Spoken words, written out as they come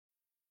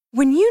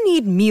When you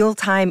need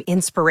mealtime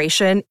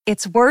inspiration,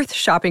 it's worth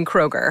shopping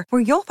Kroger,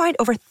 where you'll find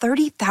over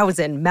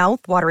 30,000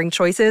 mouth-watering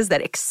choices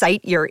that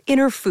excite your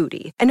inner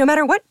foodie. And no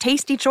matter what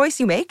tasty choice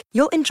you make,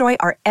 you'll enjoy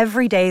our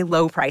everyday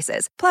low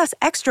prices, plus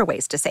extra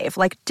ways to save,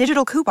 like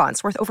digital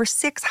coupons worth over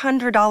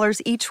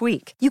 $600 each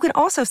week. You can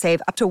also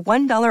save up to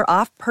 $1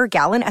 off per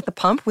gallon at the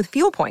pump with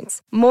fuel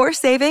points. More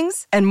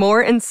savings and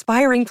more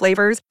inspiring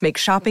flavors make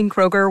shopping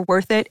Kroger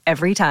worth it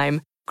every time.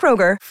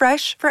 Kroger,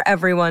 fresh for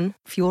everyone.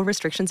 Fuel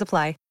restrictions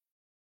apply.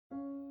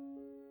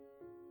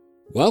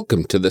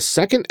 Welcome to the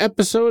second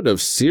episode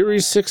of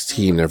Series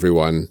 16,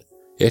 everyone.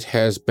 It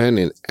has been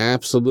an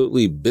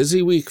absolutely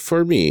busy week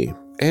for me,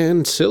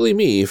 and silly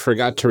me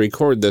forgot to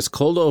record this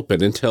cold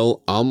open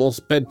until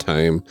almost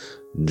bedtime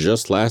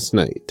just last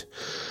night,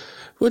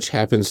 which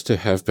happens to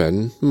have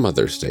been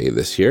Mother's Day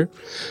this year,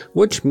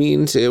 which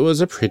means it was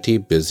a pretty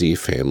busy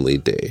family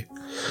day.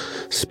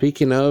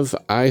 Speaking of,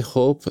 I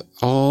hope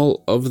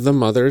all of the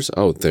mothers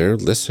out there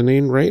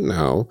listening right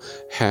now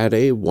had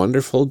a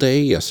wonderful day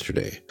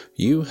yesterday.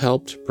 You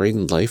helped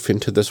bring life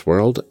into this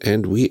world,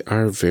 and we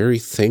are very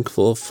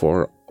thankful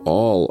for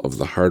all of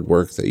the hard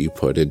work that you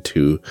put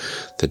into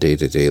the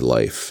day-to-day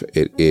life.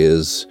 It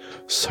is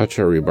such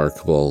a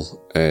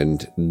remarkable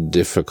and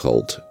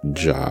difficult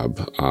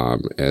job,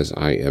 as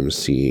I am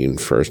seeing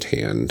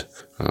firsthand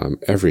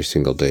every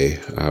single day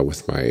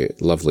with my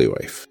lovely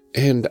wife.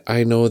 And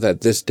I know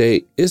that this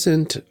day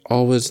isn't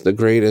always the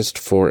greatest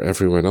for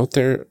everyone out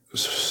there.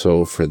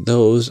 So for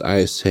those,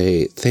 I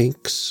say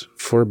thanks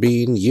for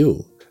being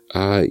you.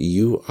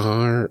 You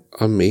are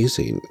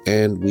amazing,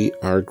 and we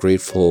are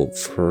grateful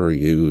for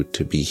you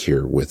to be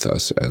here with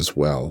us as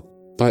well.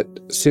 But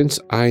since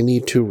I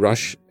need to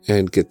rush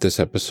and get this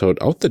episode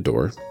out the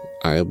door,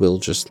 I will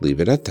just leave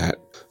it at that.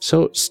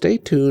 So stay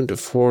tuned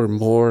for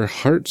more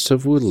Hearts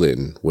of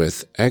Wulin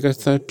with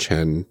Agatha,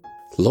 Cheng,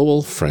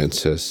 Lowell,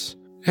 Francis,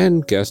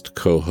 and guest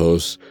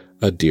co-host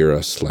Adira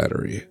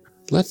Slattery.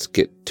 Let's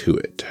get to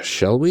it,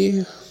 shall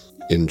we?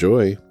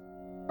 Enjoy.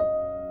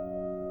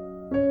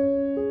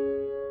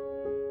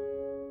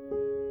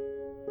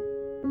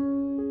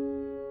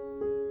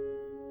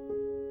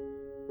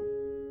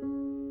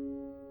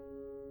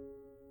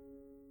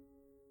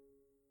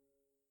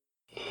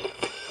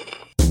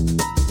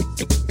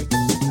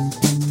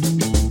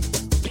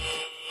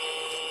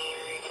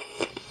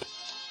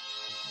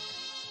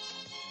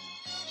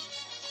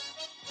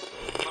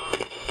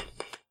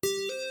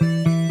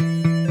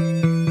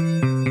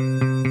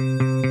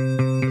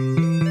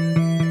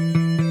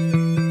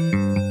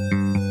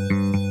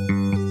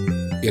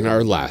 In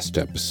our last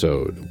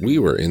episode, we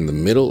were in the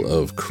middle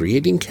of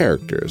creating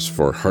characters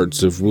for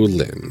Hearts of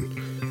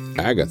Wulin.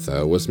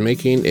 Agatha was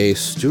making a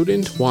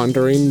student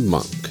wandering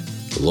monk.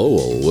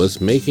 Lowell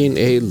was making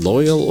a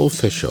loyal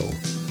official.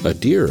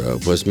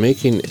 Adira was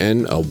making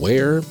an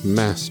aware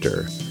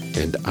master.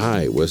 And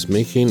I was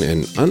making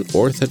an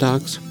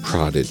unorthodox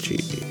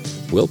prodigy.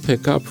 We'll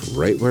pick up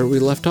right where we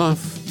left off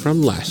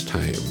from last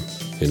time.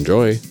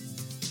 Enjoy.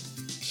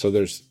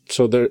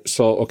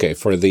 Okay,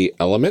 for the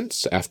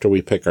elements, after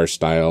we pick our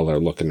style, our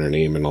look and our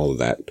name and all of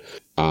that,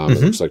 it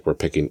looks like we're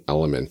picking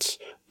elements.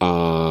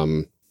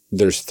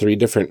 There's 3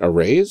 different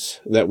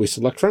arrays that we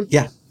select from?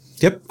 Yeah.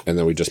 Yep. And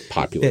then we just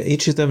populate.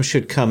 Each of them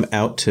should come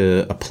out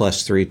to a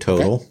 +3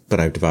 total, okay,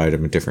 but I've divided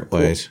them in different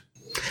ways.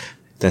 Cool.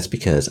 That's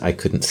because I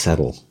couldn't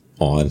settle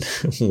on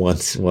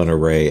one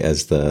array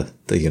as the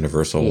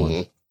universal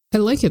one. I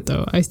like it,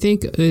 though. I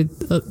think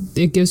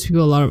it gives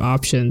people a lot of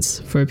options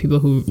for people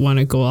who want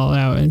to go all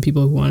out and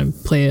people who want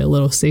to play it a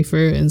little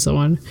safer and so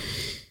on.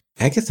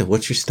 Agatha,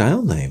 what's your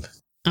style name?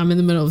 I'm in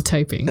the middle of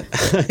typing.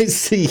 I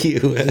see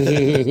you.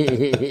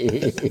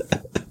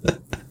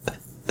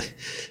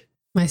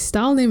 My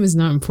style name is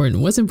not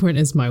important. What's important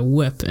is my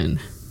weapon.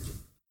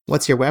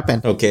 What's your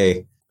weapon?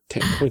 Okay.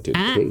 10-pointed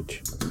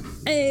page.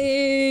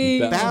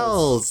 Hey!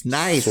 Bells.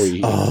 Nice.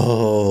 Sweet.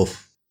 Oh.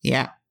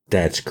 Yeah.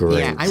 That's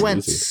great. Yeah, I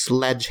went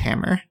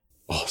sledgehammer.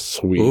 Oh,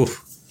 sweet.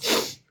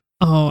 Oof.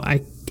 Oh,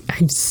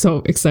 I'm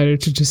so excited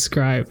to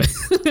describe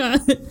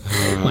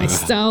my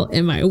style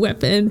and my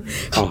weapon.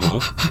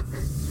 Oh,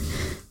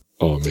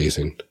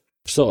 amazing.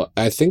 So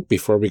I think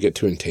before we get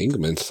to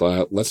entanglements,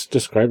 let's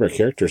describe our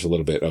characters a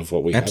little bit of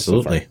what we have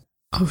so far.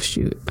 Oh,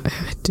 shoot.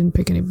 I didn't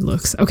pick any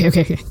looks. Okay,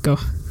 go.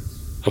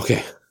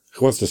 Okay.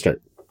 Who wants to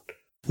start?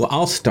 Well,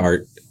 I'll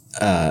start.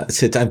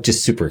 Since I'm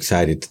just super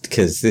excited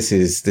because this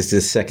is the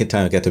second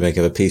time I got to make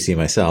up a PC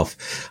myself.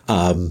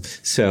 And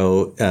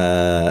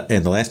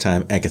the last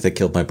time Agatha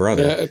killed my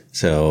brother.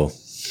 So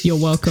you're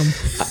welcome.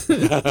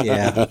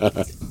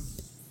 Yeah.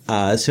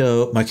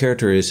 So my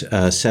character is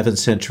 7th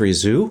Century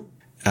Zoo,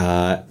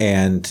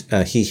 and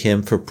he,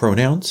 him for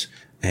pronouns,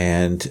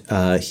 and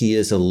he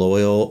is a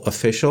loyal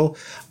official.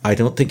 I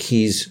don't think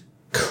he's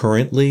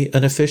currently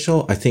an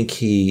official. I think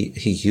he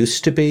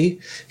used to be.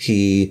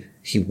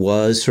 He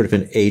was sort of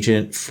an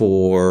agent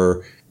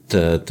for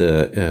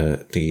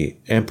the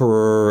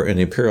emperor and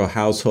imperial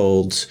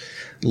households,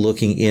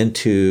 looking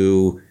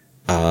into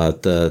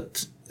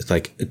the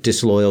like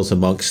disloyals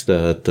amongst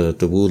the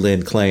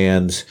Wulin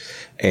clans,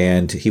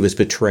 and he was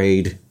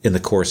betrayed in the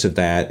course of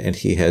that, and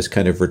he has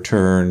kind of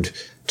returned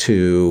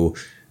to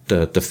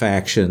the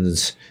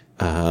factions,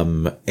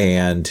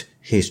 and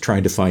he's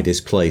trying to find his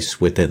place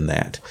within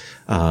that.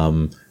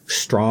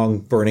 Strong,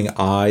 burning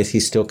eyes. He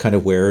still kind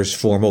of wears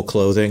formal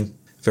clothing,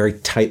 very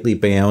tightly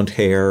bound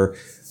hair.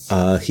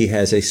 He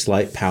has a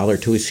slight pallor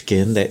to his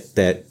skin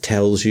that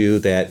tells you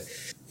that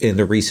in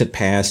the recent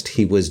past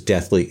he was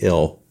deathly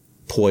ill,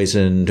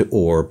 poisoned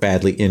or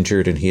badly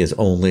injured, and he has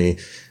only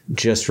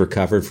just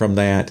recovered from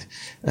that.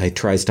 He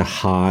tries to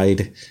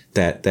hide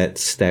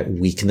that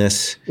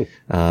weakness.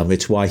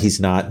 It's why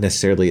he's not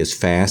necessarily as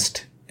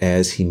fast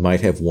as he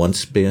might have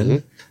once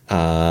been.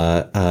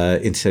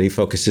 Instead, he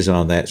focuses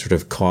on that sort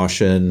of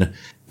caution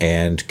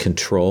and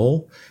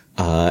control.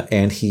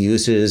 And he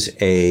uses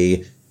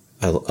a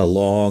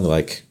long,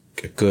 like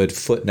a good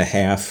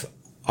 1.5 foot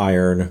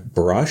iron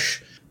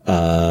brush.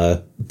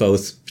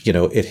 Both,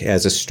 it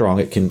has a strong,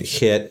 it can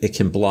hit, it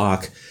can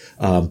block.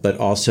 But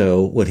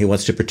also when he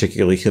wants to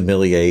particularly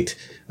humiliate,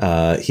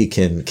 he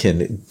can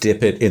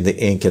dip it in the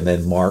ink and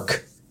then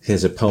mark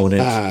his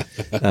opponent,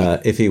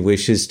 if he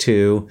wishes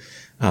to.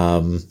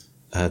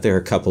 There are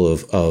a couple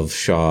of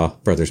Shaw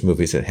Brothers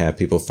movies that have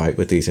people fight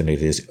with these, and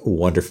it is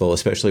wonderful,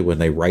 especially when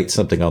they write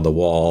something on the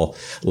wall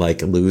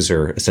like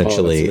loser,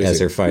 essentially, as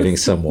they're fighting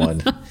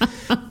someone.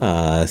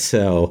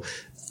 So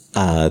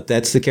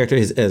that's the character.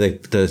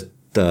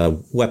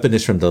 The weapon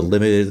is from the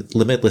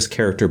Limitless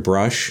character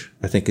brush,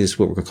 I think is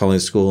what we're calling it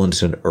in school, and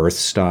it's an earth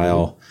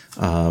style.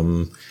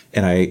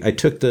 And I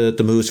took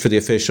the moves for the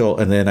official,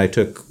 and then I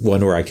took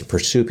one where I can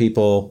pursue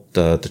people.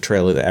 The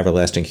Trail of the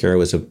Everlasting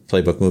Hero is a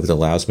playbook move that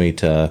allows me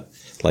to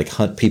like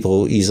hunt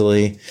people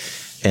easily.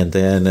 And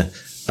then,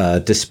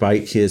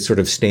 despite his sort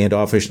of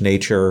standoffish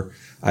nature,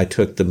 I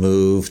took the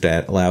move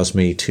that allows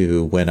me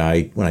to, when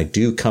I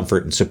do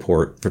comfort and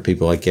support for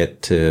people, I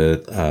get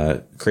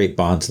to create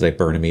bonds that I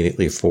burn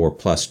immediately for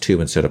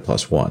 +2 instead of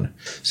 +1.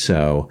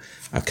 So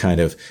I've kind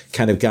of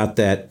got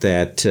that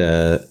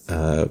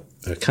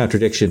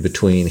contradiction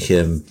between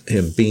him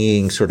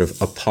being sort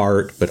of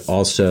apart, but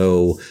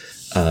also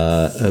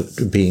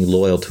being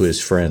loyal to his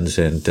friends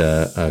and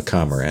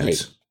comrades.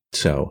 Right.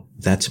 So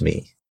that's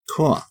me.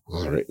 Cool.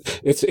 All right.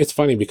 It's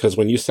funny because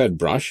when you said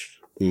brush,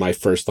 my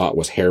first thought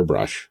was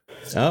hairbrush.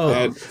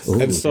 Oh,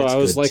 and so I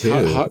was like,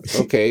 how,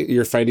 okay,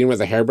 you're fighting with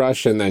a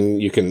hairbrush, and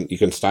then you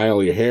can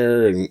style your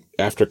hair and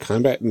after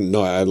combat.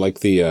 No, I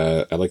like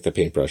the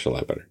paintbrush a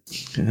lot better.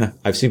 Yeah.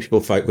 I've seen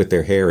people fight with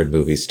their hair in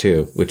movies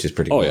too, which is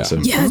pretty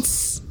awesome. Yeah.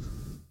 Yes.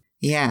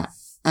 Yeah.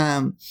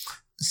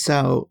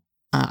 So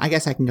I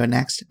guess I can go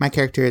next. My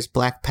character is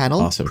Black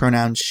Petal. Awesome.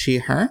 Pronouns she,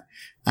 her.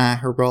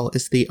 Her role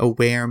is the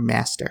Aware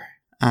Master.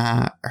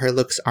 Her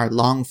looks are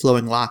long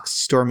flowing locks,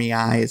 stormy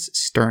eyes,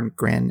 stern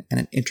grin, and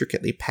an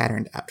intricately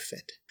patterned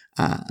outfit.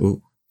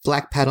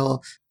 Black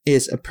Petal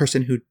is a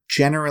person who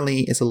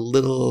generally is a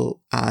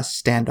little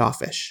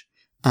standoffish.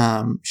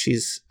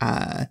 She's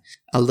a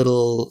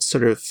little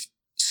sort of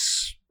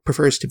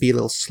prefers to be a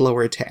little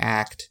slower to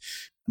act,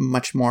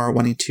 much more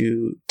wanting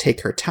to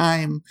take her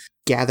time,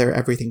 gather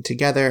everything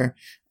together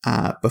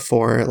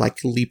before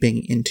like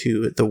leaping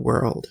into the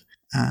world.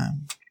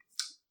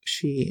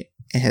 She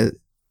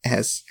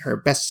has her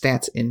best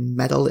stats in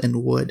metal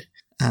and wood.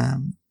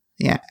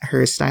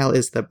 Her style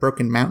is the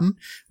Broken Mountain,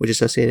 which is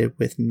associated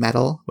with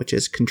metal, which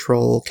is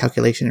control,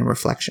 calculation, and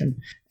reflection.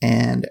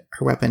 And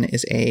her weapon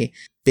is a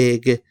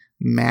big,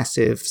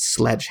 massive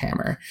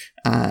sledgehammer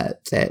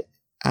that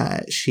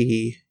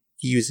she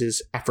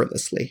uses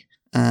effortlessly.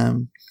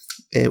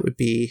 It would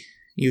be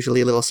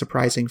usually a little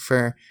surprising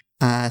for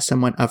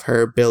someone of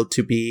her build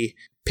to be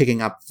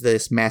picking up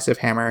this massive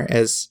hammer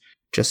as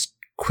just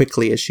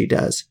quickly as she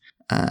does.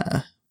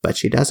 But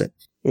she does it.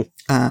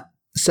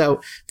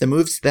 So the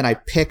moves that I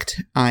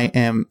picked, I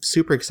am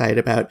super excited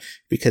about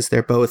because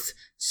they're both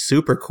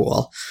super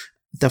cool.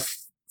 The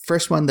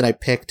first one that I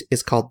picked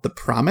is called The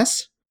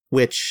Promise,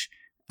 which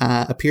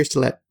appears to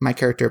let my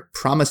character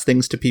promise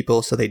things to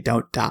people so they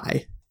don't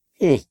die.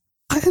 I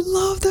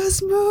love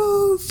this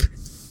move.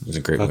 It's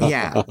a great one.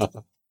 Yeah.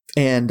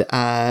 And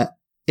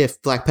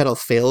if Black Petal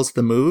fails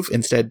the move,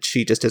 instead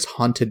she just is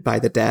haunted by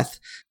the death,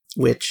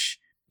 which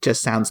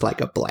just sounds like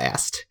a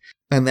blast.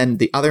 And then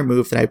the other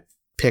move that I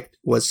picked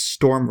was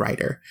Storm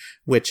Rider,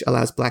 which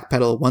allows Black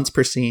Petal once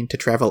per scene to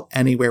travel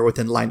anywhere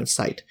within line of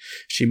sight.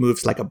 She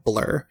moves like a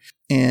blur.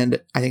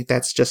 And I think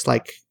that's just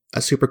like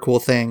a super cool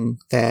thing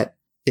that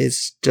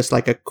is just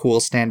like a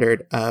cool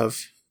standard of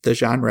the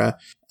genre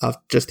of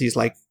just these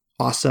like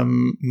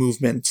awesome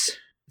movements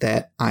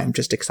that I'm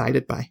just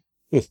excited by.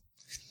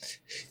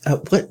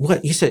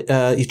 What you said?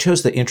 You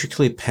chose the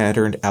intricately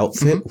patterned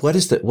outfit. Mm-hmm. What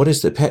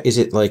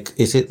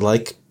is it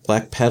like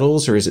Black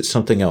Petals, or is it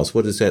something else?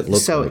 What does that look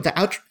like? So the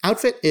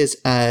outfit is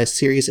a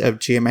series of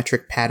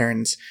geometric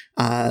patterns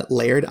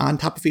layered on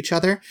top of each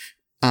other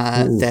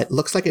that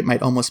looks like it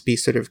might almost be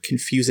sort of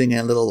confusing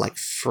and a little like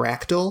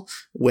fractal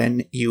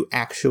when you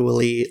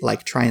actually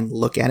like try and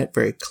look at it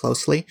very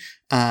closely.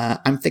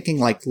 I'm thinking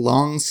like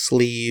long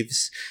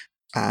sleeves,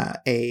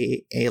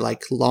 a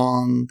like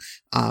long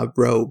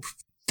robe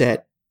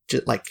that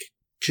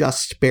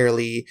just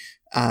barely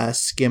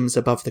skims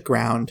above the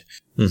ground.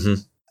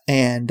 Mm-hmm.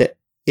 And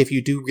if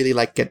you do really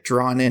like get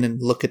drawn in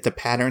and look at the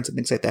patterns and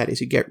things like that, as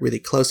you get really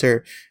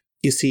closer,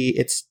 you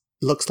see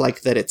looks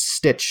like that it's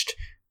stitched,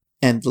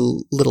 and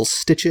the little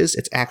stitches,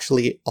 it's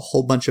actually a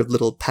whole bunch of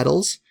little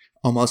petals,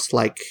 almost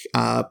like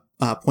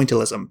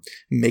pointillism,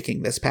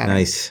 making this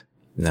pattern.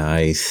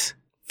 Nice.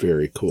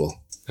 Very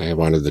cool. I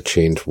wanted to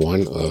change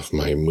one of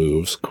my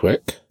moves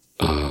quick.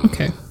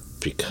 Okay.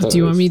 Because... Do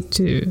you want me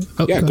to...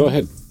 Oh, yeah, go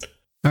ahead.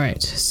 All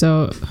right.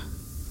 So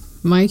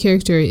my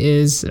character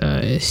is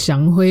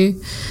Xiang Hui,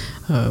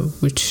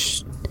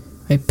 which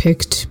I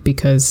picked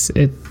because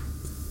it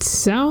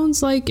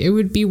sounds like it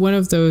would be one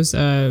of those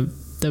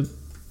the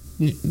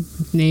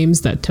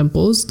names that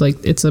temples, like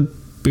it's a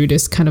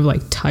Buddhist kind of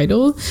like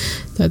title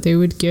that they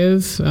would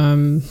give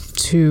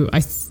to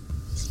I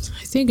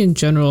think in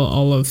general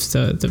all of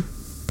the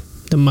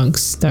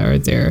monks that are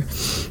there,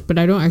 but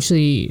I don't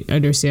actually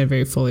understand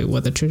very fully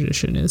what the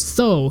tradition is.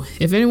 So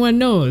if anyone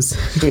knows,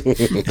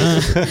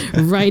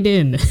 write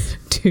in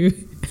to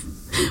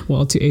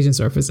Asians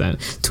Represent.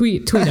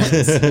 Tweet at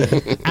us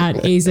at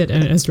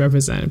AZNS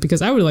Represent,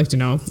 because I would like to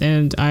know,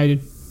 and I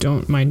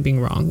don't mind being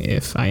wrong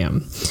if I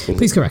am.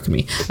 Please correct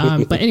me.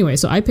 But anyway,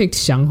 so I picked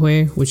Xiang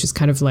Hui, which is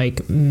kind of like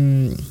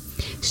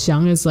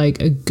Xiang is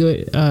like a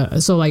good,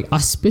 so like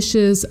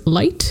auspicious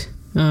light,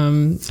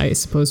 I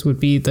suppose would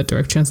be the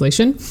direct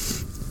translation.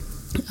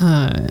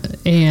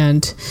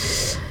 And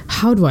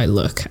how do I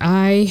look?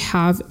 I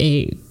have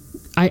I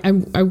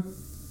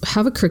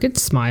have a crooked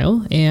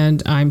smile,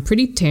 and I'm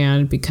pretty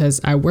tan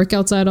because I work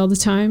outside all the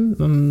time.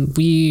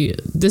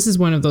 This is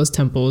one of those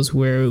temples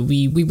where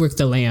we work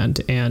the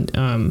land, and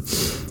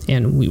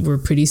we were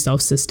pretty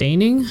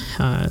self-sustaining.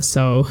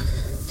 So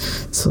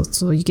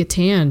you get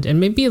tanned and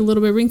maybe a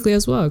little bit wrinkly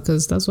as well,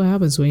 because that's what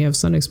happens when you have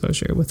sun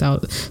exposure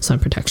without sun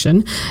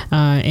protection.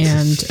 I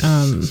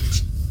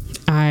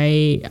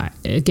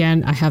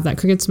have that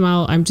crooked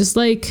smile. I'm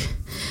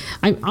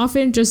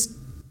often just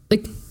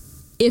like,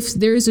 if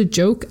there's a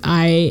joke,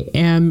 I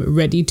am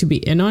ready to be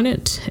in on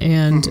it,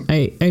 and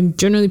I'm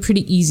generally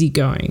pretty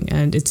easygoing,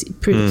 and it's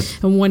pretty,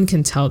 and one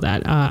can tell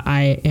that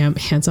I am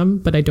handsome,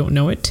 but I don't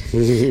know it.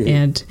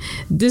 And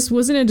this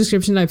wasn't a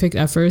description I picked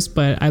at first,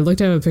 but I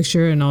looked at a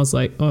picture and I was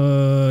like,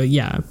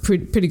 yeah,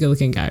 pretty good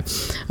looking guy.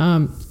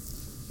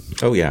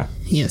 Oh yeah,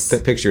 yes,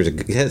 that picture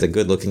has a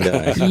good looking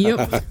guy.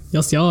 Yep,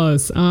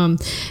 yes.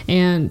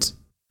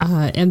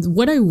 And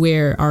what I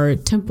wear are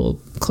temple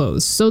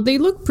clothes, so they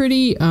look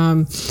pretty.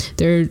 They're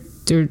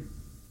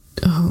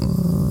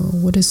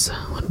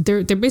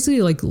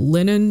basically like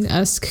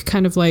linen-esque,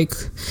 kind of like.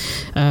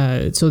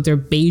 So they're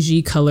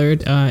beigey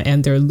colored,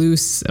 and they're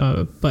loose.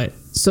 I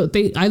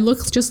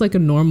look just like a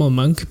normal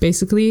monk,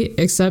 basically,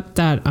 except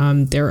that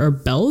there are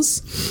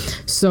bells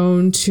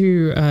sewn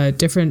to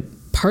different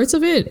parts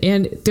of it,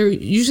 and they're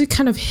usually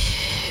kind of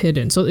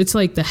hidden. So it's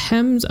like the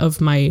hems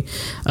of my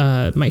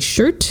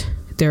shirt.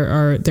 There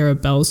are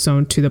bells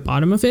sewn to the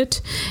bottom of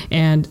it,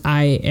 and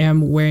I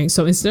am wearing,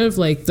 so instead of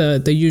like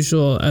the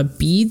usual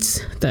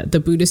beads, that the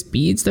Buddhist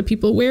beads that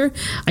people wear,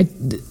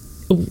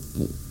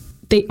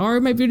 they are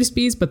my Buddhist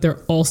beads, but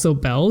they're also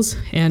bells,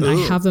 and I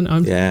have them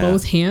on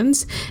both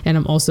hands, and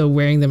I'm also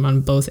wearing them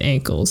on both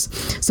ankles.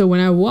 So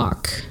when I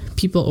walk,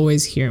 people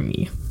always hear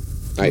me.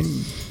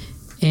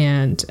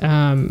 And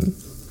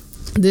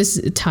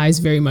this ties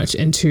very much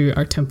into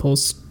our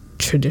temple's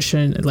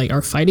tradition, like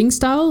our fighting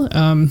style,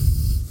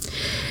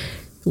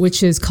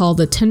 which is called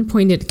the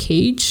 10-pointed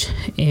cage.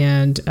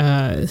 And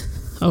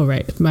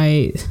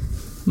my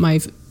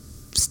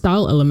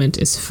style element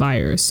is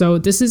fire. So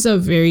this is a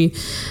very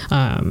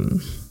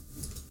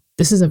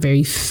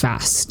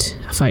fast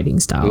fighting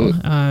style.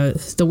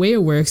 The way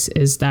it works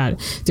is that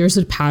there's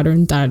a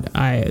pattern that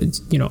I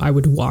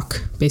would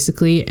walk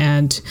basically,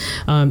 and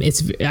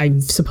I'm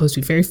supposed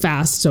to be very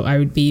fast. So I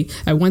would be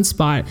at one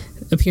spot,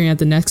 appearing at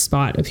the next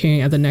spot,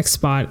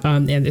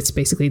 and it's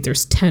basically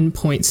there's 10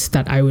 points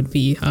that I would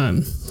be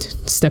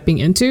stepping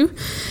into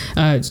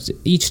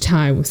each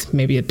time with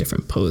maybe a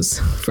different pose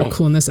for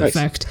coolness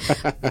effect.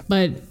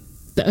 But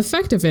the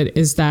effect of it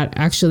is that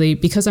actually,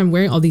 because I'm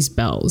wearing all these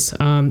bells,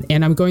 and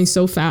I'm going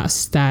so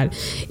fast that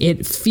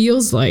it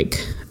feels like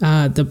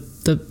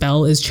the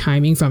bell is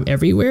chiming from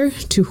everywhere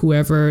to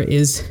whoever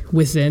is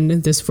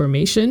within this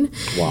formation.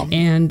 Wow.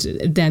 And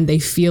then they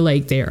feel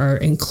like they are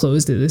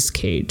enclosed in this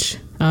cage.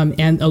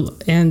 And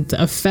the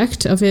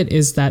effect of it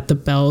is that the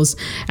bells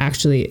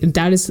actually,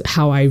 that is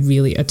how I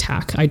really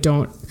attack. I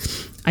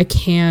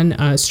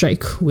can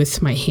strike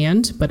with my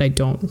hand, but I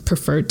don't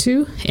prefer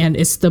to. And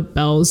it's the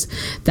bells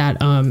that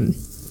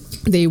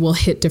they will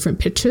hit different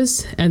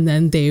pitches, and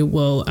then they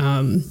will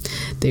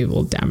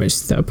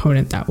damage the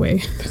opponent that way.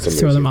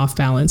 Throw them off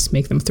balance,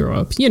 make them throw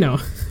up.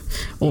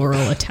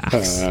 Oral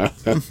attacks.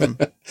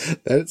 That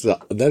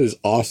is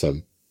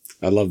awesome.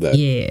 I love that.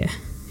 Yeah.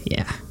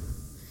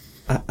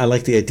 I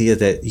like the idea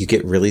that you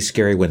get really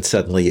scary when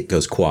suddenly it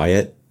goes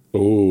quiet.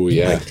 Oh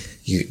yeah. Like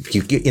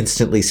you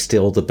instantly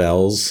still the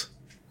bells.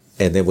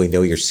 and then we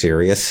know you're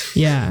serious.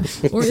 Yeah.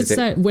 Or it's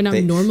that when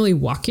I'm normally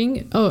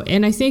walking. Oh,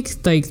 and I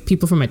think like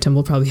people from my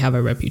temple probably have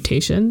a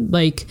reputation.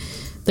 Like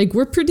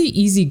we're pretty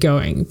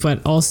easygoing,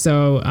 but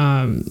also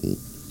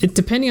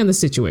depending on the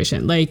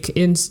situation. Like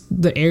in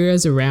the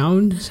areas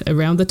around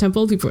the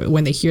temple, people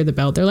when they hear the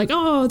bell, they're like,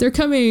 "Oh, they're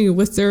coming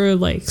with their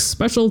like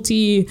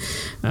specialty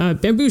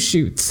bamboo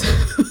shoots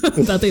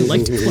that they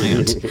like to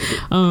plant."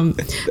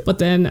 But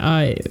then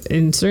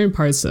in certain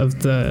parts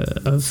of the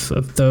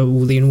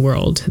Wulin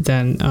world,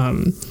 then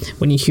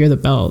when you hear the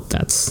bell,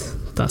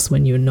 that's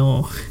when you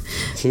know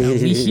that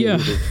we here.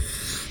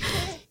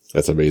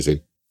 That's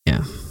amazing.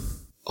 Yeah.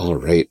 All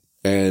right.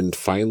 And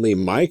finally,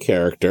 my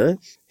character,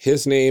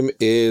 his name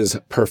is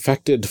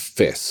Perfected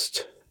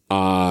Fist.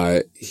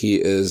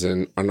 He is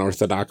an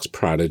unorthodox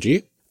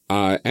prodigy,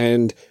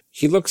 and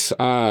he looks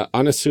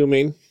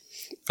unassuming.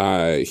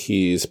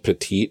 He's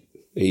petite.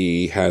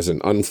 He has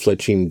an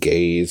unflinching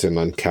gaze and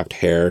unkept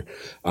hair,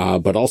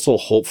 but also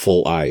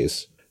hopeful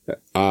eyes.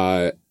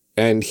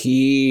 And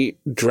he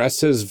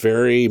dresses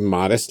very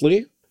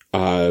modestly,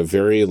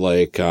 very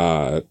like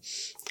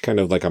kind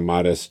of like a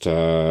modest,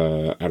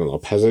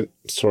 peasant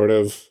sort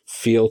of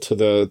feel to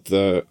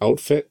the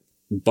outfit,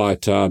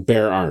 but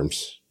bare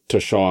arms to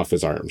show off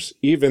his arms,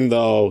 even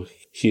though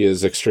he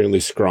is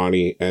extremely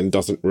scrawny and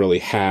doesn't really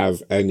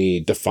have any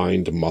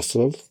defined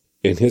muscle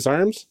in his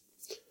arms.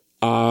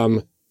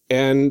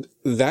 And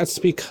that's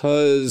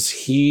because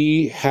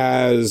he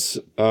has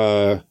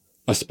a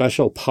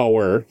special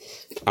power.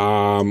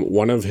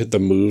 One of the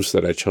moves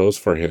that I chose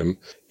for him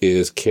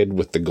is Kid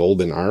with the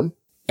Golden Arm.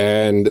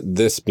 And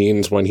this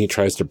means when he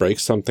tries to break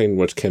something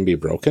which can be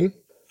broken,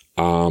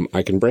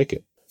 I can break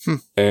it.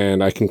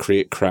 And I can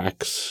create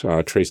cracks,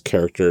 trace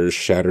characters,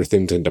 shatter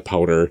things into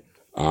powder,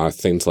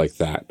 things like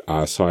that.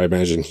 So I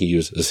imagine he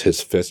uses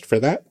his fist for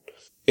that.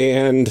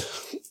 And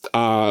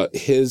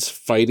his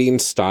fighting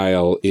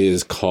style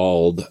is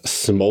called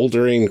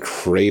Smoldering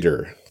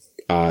Crater.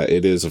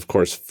 It is, of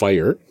course,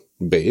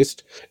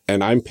 fire-based.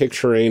 And I'm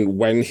picturing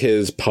when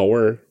his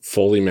power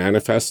fully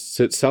manifests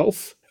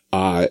itself,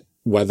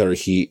 whether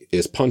he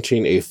is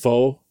punching a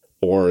foe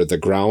or the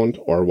ground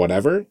or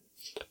whatever,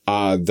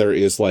 there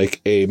is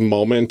like a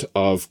moment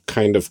of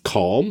kind of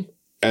calm,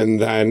 and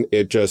then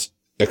it just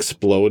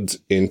explodes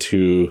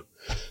into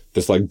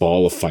this like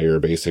ball of fire,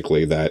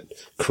 basically, that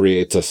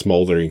creates a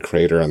smoldering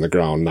crater on the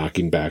ground,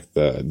 knocking back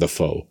the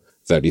foe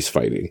that he's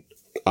fighting,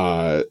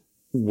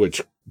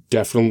 which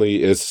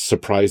definitely is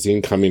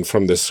surprising coming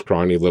from this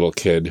scrawny little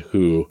kid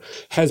who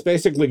has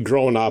basically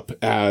grown up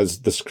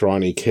as the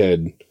scrawny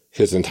kid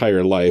his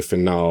entire life,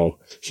 and now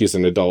he's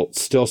an adult,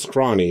 still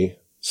scrawny,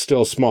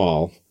 still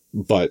small,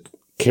 but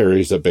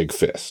carries a big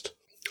fist.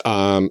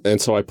 And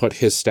so I put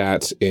his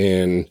stats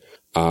in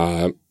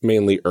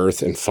mainly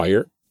earth and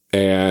fire,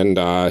 and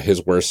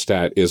his worst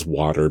stat is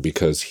water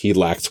because he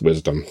lacks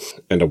wisdom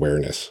and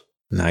awareness.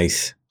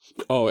 Nice.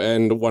 Oh,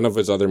 and one of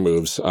his other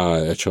moves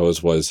I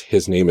chose was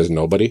His Name is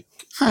Nobody.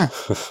 Huh.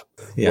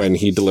 Yeah. When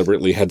he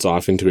deliberately heads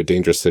off into a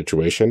dangerous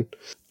situation,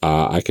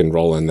 I can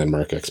roll and then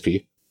mark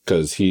XP.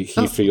 Because he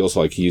feels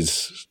like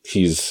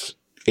he's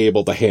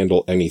able to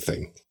handle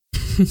anything.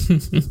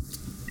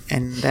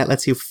 And that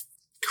lets you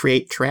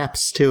create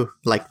traps, too.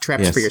 Like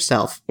traps Yes. for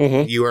yourself.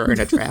 Mm-hmm. You are in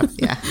a trap,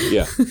 yeah.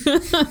 Yeah.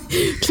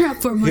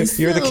 Trap for myself.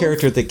 You're the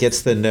character that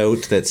gets the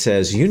note that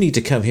says, "You need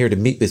to come here to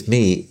meet with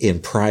me in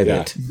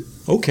private."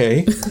 Yeah.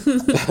 Okay.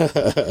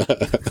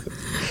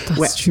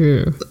 That's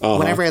true.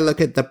 Whenever I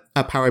look at the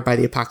Powered by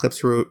the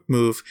Apocalypse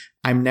move,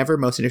 I'm never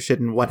most interested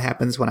in what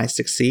happens when I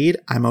succeed.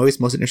 I'm always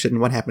most interested in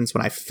what happens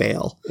when I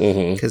fail.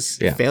 Because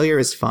failure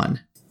is fun.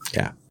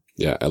 Yeah.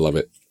 Yeah, I love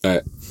it.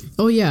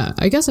 Oh, yeah.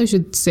 I guess I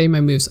should say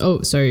my moves.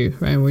 Oh, sorry,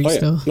 Ryan, were you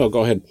still? No,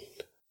 go ahead.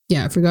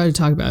 Yeah, I forgot to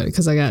talk about it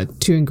because I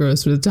got too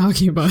engrossed with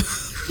talking about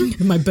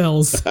my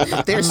bells.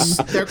 They're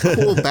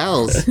cool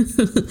bells.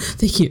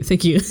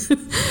 Thank you.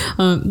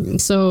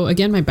 So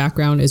again, my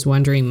background is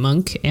Wandering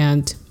Monk,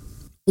 and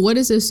what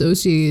is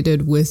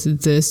associated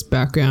with this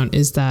background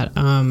is that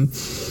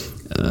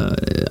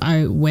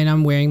when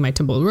I'm wearing my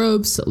temple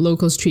robes,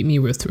 locals treat me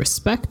with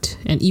respect,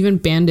 and even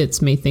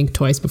bandits may think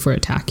twice before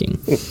attacking.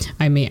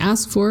 I may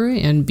ask for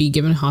and be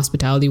given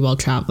hospitality while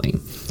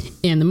traveling.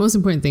 And the most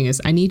important thing is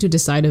I need to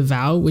decide a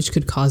vow which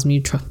could cause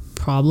me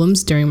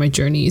problems during my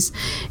journeys.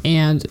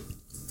 And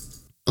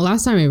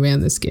last time I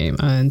ran this game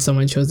and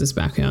someone chose this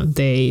background,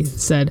 they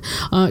said,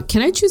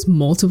 can I choose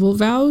multiple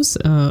vows?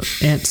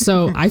 And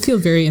so I feel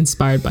very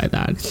inspired by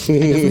that. I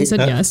definitely said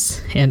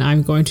yes. And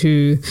I'm going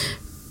to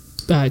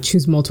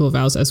choose multiple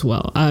vows as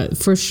well.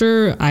 For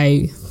sure,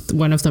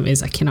 one of them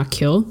is I cannot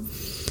kill.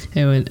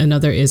 And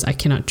another is I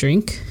cannot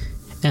drink.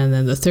 And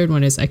then the third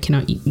one is I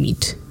cannot eat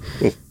meat.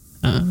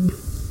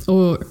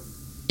 Or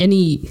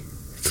any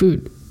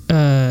food,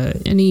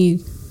 any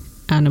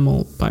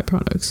animal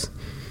byproducts.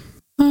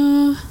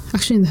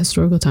 Actually, in the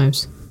historical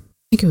times, I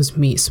think it was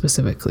meat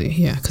specifically.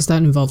 Yeah, because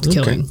that involved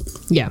killing.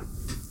 Yeah.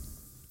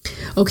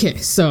 Okay,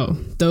 so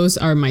those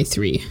are my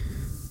three.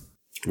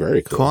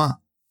 Very cool.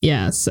 Cool.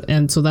 Yes,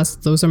 and so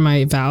those are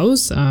my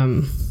vows.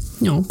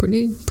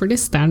 pretty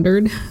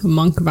standard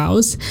monk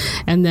vows.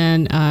 And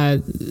then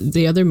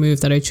the other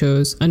move that I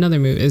chose, another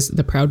move, is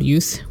the Proud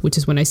Youth, which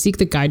is when I seek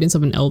the guidance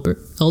of an elder,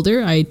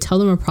 I tell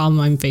them a problem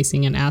I'm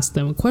facing and ask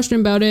them a question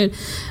about it.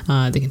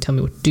 They can tell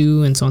me what to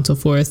do and so on and so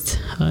forth.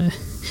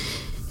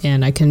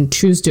 And I can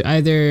choose to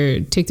either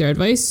take their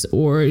advice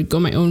or go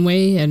my own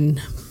way, and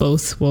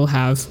both will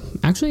have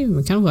actually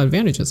mechanical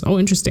advantages. Oh,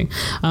 interesting.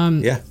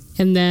 Yeah.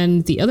 And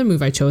then the other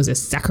move I chose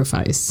is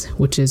Sacrifice,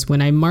 which is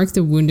when I mark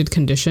the wounded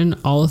condition,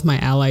 all of my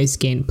allies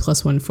gain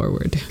 +1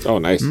 forward. Oh,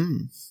 nice.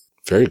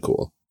 Very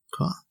cool.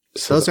 Cool.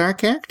 So those are our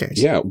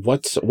characters. Yeah.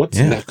 What's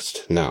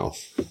next now?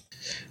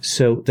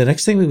 So the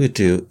next thing we would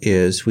do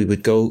is we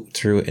would go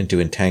through and do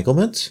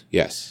entanglements.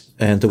 Yes.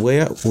 And the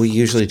way we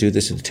usually do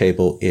this at the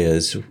table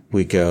is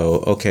we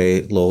go,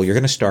 okay, Lowell, you're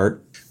going to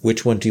start.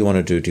 Which one do you want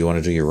to do? Do you want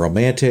to do your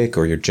romantic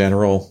or your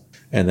general?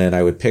 And then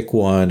I would pick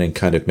one and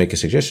kind of make a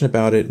suggestion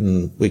about it,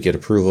 and we get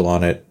approval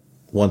on it.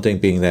 One thing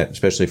being that,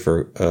 especially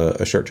for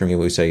a short-term game,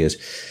 we say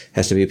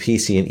has to be a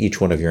PC in each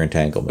one of your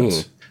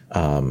entanglements.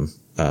 And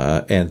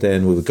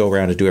then we would go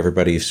around and do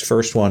everybody's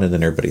first one and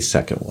then everybody's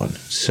second one.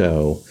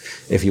 So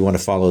if you want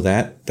to follow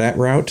that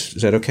route,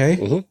 is that okay?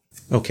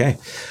 Mm-hmm. Okay.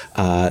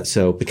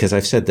 So because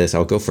I've said this,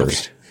 I'll go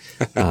first.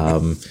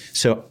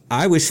 So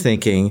I was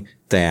thinking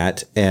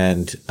that,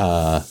 and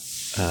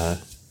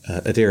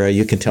Adira,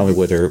 you can tell me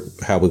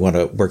how we want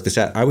to work this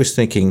out. I was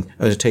thinking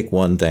I was going to take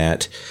one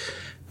that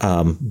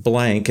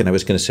blank, and I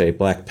was going to say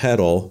Black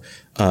Petal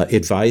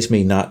advised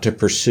me not to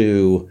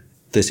pursue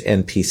this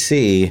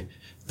NPC,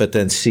 but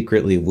then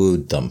secretly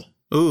wooed them.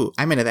 Ooh,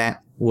 I'm into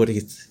that. What do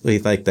you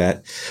like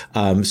that?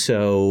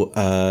 So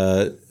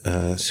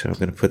I'm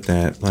going to put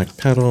that Black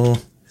Petal.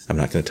 I'm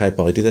not going to type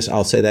while I do this.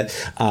 I'll say that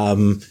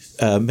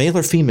male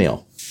or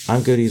female.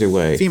 I'm good either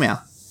way. Female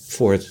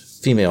for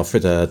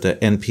the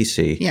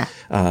NPC. Yeah.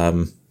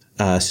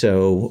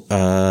 So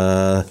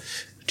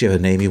do you have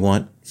a name you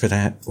want for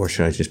that, or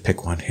should I just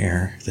pick one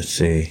here? Let's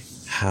see.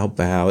 How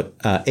about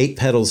 8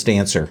 Petals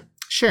Dancer?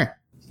 Sure.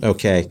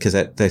 Okay, because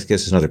that gives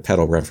us another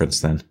petal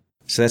reference then.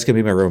 So that's going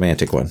to be my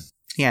romantic one.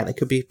 Yeah, that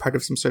could be part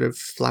of some sort of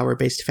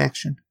flower-based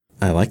faction.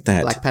 I like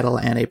that. Black Petal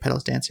and 8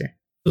 Petals Dancer.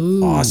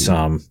 Ooh.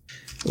 Awesome.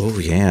 Oh,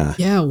 yeah.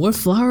 Yeah, what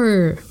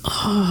flower?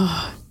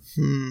 Oh.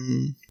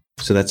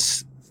 So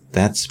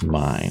that's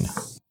mine.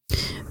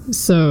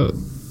 So,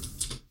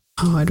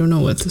 I don't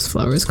know what this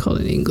flower is called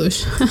in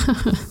English.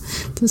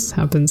 This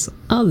happens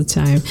all the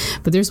time.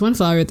 But there's one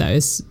flower that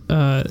is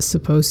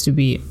supposed to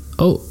be,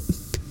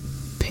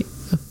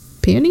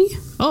 peony?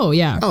 Oh,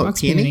 yeah. Oh,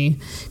 Rock's peony?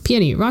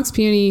 Peony. Rock's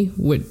peony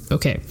would,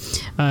 okay.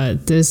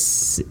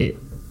 There's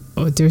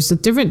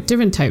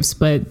different types,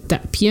 but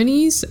that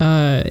peonies,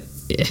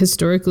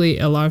 historically,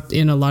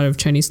 in a lot of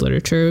Chinese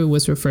literature,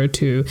 was referred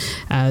to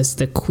as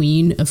the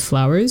queen of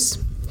flowers.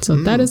 So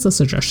that is a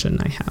suggestion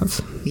I have.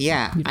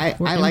 Yeah,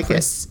 I like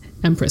it.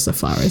 Empress of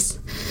flowers.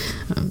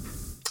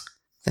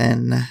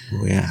 Then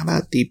how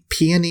about the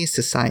Peony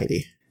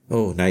Society?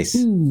 Oh, nice.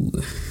 Ooh.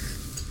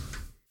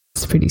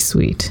 It's pretty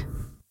sweet.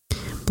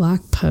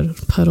 Black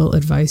Petal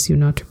advise you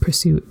not to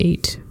pursue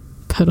 8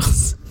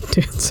 Petals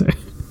Dancer.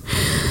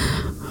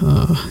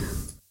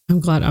 I'm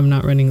glad I'm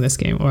not running this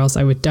game, or else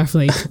I would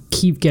definitely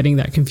keep getting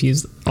that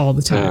confused all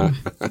the time.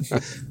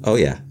 Oh,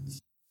 yeah.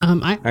 All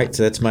right,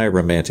 so that's my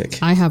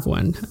romantic. I have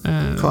one,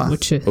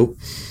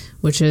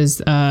 which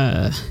is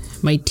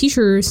my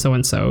teacher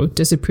so-and-so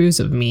disapproves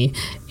of me,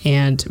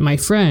 and my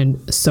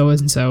friend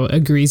so-and-so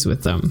agrees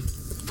with them,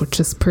 which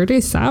is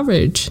pretty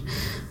savage,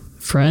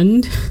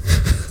 friend.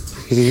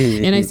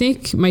 And I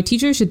think my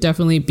teacher should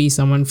definitely be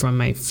someone from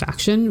my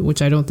faction,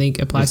 which I don't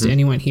think applies to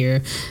anyone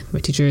here.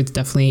 My teacher is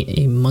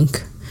definitely a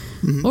monk.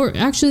 Or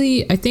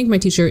actually, I think my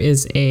teacher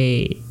is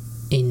a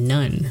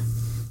nun.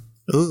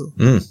 Ooh.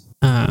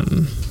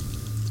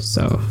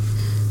 So,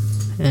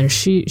 and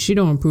she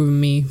don't approve of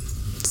me,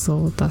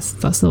 so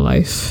that's the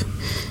life.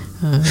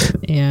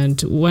 And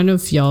one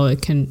of y'all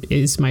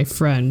is my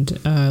friend.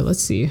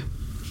 Let's see.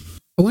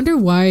 I wonder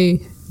why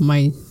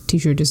my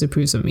teacher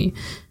disapproves of me.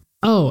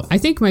 Oh, I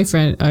think my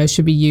friend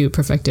should be you,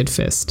 Perfected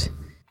Fist.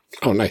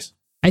 Oh, nice.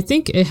 I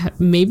think it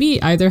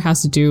maybe either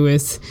has to do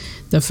with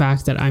the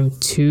fact that I'm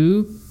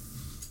too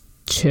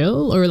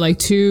chill or like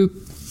too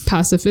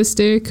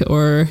pacifistic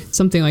or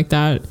something like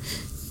that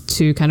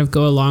to kind of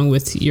go along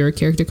with your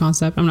character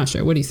concept. I'm not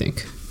sure. What do you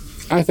think?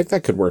 I think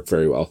that could work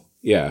very well.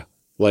 Yeah.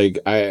 Like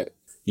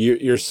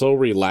you're so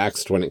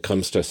relaxed when it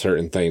comes to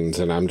certain things,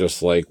 and I'm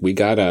just like, we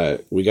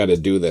gotta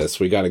do this.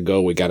 We gotta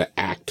go. We gotta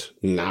act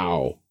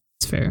now.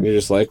 It's fair. And you're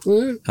just like,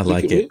 I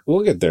like it.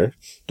 We'll get there.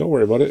 Don't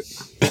worry about it.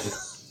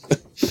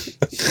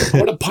 I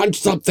want to punch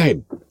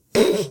something.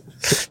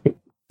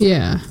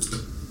 Yeah.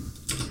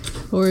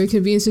 Or it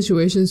could be in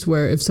situations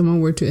where if someone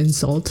were to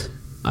insult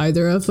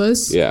either of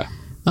us,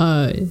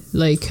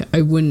 like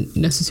I wouldn't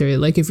necessarily,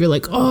 like if you're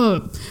like,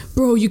 oh,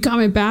 bro, you got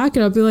my back,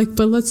 and I'll be like,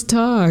 but let's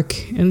talk,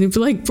 and they'd be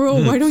like,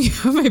 bro, why don't you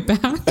have my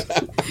back,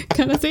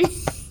 kind of thing.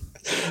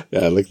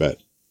 Yeah, I like that.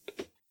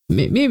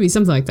 Maybe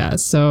something like that.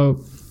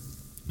 So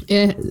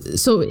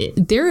So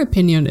their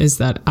opinion is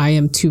that I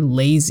am too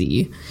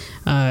lazy,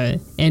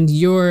 and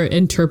your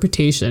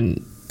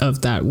interpretation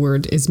of that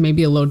word is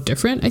maybe a little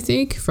different, I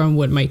think, from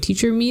what my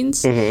teacher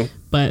means.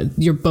 But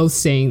you're both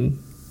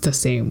saying the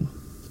same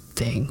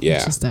thing,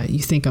 which is that you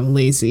think I'm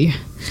lazy.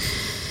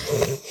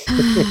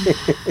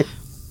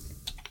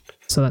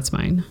 So that's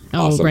mine.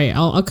 Awesome. Oh, right.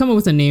 I'll come up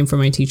with a name for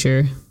my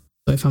teacher.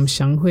 So if I'm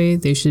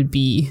Xianghui, they should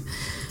be.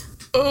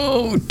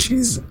 Oh,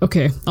 jeez.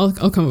 Okay, I'll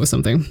come up with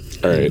something.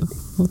 All right.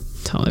 I'll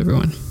tell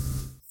everyone.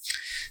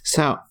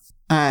 So,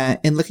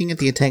 in looking at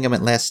the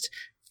entanglement list,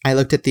 I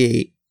looked at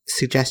the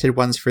suggested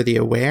ones for the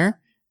aware,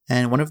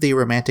 and one of the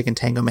romantic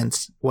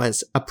entanglements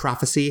was a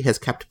prophecy has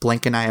kept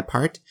Blink and I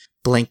apart.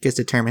 Blink is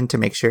determined to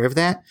make sure of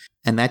that,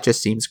 and that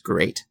just seems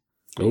great.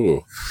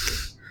 Ooh.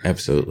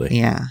 Absolutely.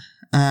 Yeah.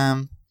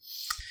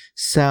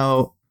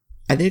 So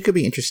I think it could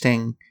be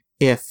interesting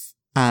if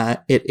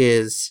it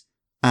is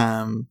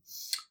the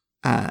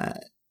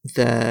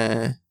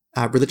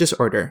religious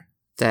order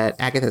that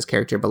Agatha's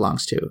character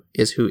belongs to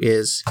is who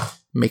is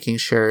making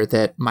sure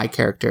that my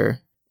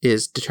character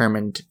is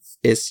determined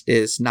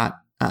is not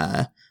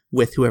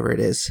with whoever it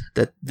is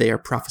that they are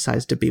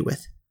prophesized to be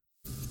with.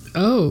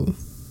 Oh.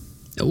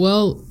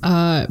 Well,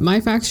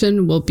 my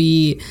faction will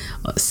be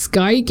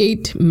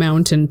Skygate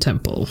Mountain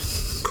Temple.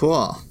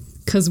 Cool.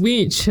 Because we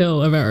ain't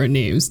chill about our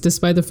names,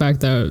 despite the fact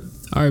that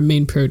our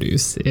main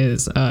produce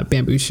is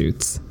bamboo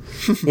shoots.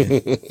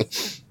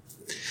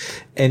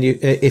 And you,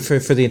 if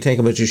for the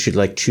entanglement, you should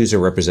like choose a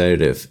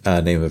representative,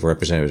 name of a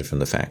representative from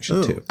the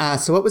faction too.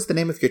 So what was the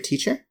name of your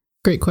teacher?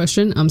 Great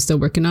question. I'm still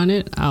working on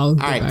it. All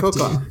right, cool.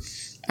 All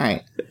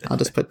right, I'll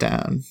just put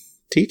down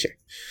teacher.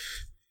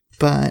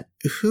 But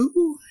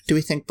who do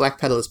we think Black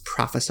Petal is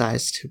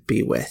prophesized to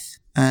be with?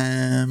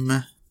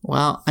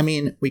 Well, I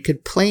mean, we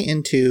could play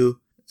into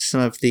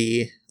some of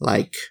the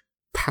like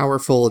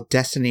powerful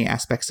destiny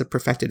aspects of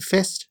Perfected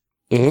Fist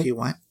if you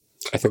want.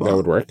 I think that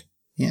would work.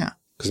 Yeah.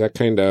 Because that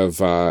kind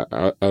of,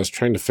 I was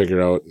trying to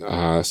figure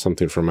out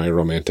something for my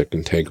romantic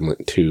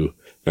entanglement too,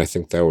 and I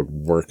think that would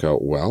work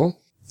out well.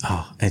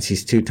 Oh, and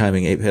she's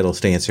two-timing 8-petal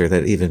stancer.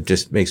 That even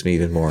just makes me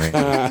even more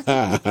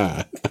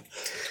angry.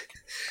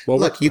 Well,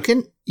 look, you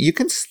can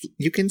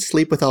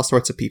sleep with all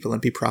sorts of people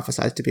and be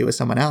prophesized to be with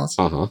someone else.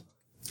 Oh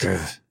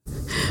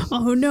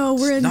no,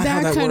 we're in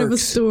that kind of a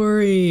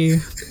story.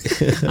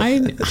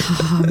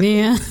 Oh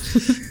man,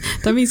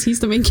 that means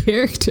he's the main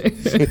character.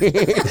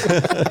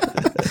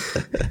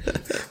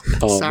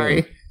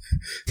 Sorry.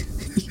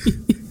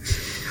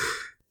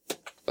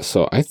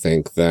 So I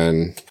think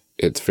then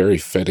it's very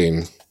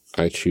fitting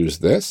I choose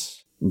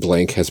this.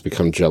 Blank has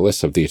become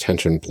jealous of the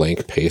attention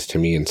Blank pays to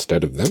me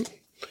instead of them.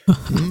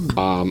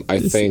 I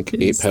think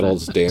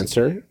 8-Petal's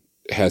dancer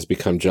has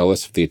become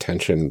jealous of the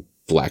attention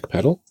Black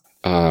Petal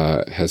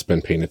has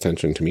been paying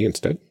attention to me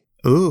instead.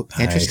 Ooh,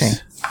 interesting.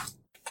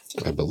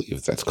 I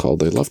believe that's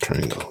called a love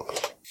triangle.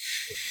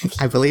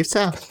 I believe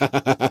so.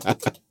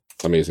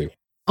 Amazing.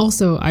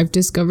 Also, I've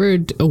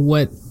discovered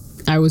what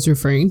I was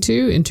referring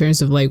to in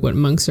terms of like what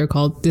monks are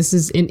called. This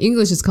is in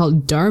English, it's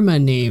called Dharma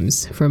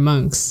names for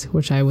monks,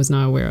 which I was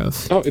not aware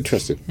of. Oh,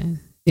 interesting.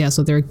 Yeah,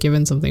 so they're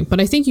given something.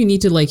 But I think you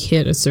need to like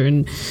hit a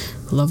certain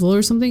level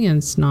or something, and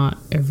it's not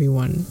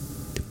everyone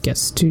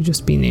gets to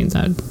just be named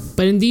that.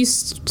 But in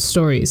these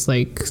stories,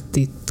 like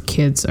the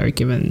kids are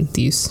given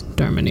these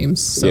Dharma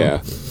names. So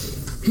yeah.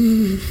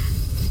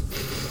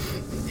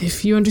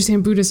 If you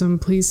understand Buddhism,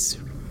 please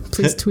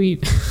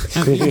tweet.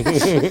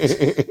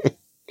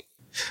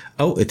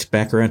 Oh, it's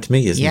back around to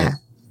me, isn't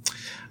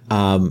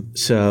it?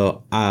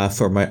 So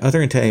for my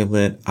other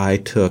entanglement, I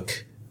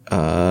took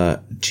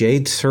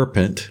Jade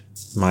Serpent.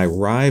 My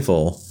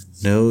rival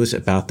knows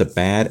about the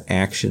bad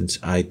actions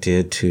I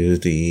did to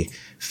the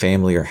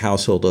family or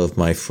household of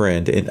my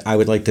friend. And I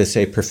would like to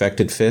say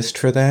Perfected Fist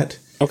for that.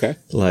 Okay.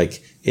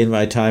 Like in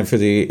my time for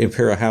the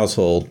Imperial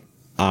household,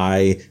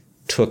 I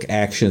took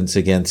actions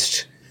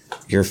against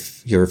your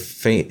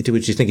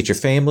would you think it's your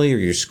family or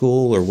your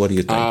school, or what do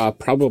you think?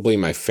 Probably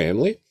my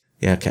family.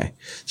 Yeah, okay.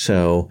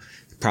 So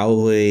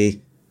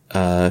probably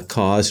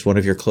caused one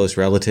of your close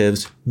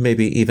relatives,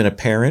 maybe even a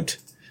parent,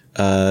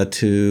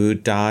 to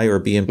die or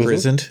be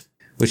imprisoned.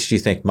 Which do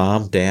you think,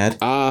 mom, dad?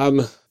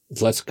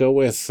 Let's go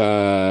with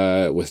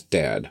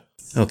dad.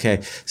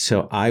 Okay,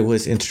 so I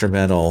was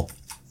instrumental,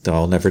 though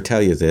I'll never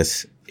tell you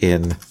this,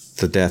 in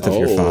the death of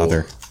your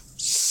father.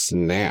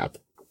 Snap.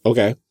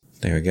 Okay.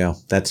 There we go.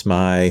 That's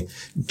my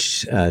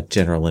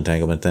general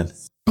entanglement then.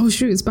 Oh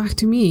shoot, it's back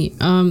to me.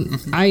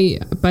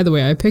 By the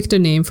way, I picked a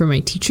name for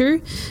my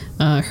teacher.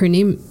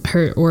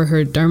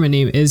 Her Dharma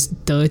name is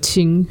De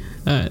Qing.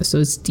 So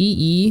it's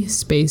DE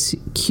space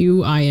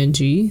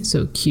QING.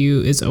 So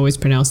Q is always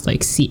pronounced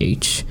like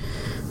CH.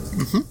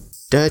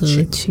 De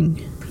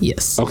Qing.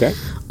 Yes. Okay.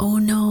 Oh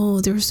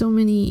no, there were so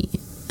many.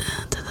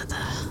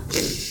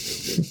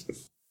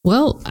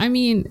 Well, I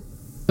mean,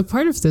 a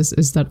part of this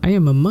is that I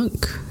am a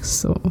monk,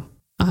 so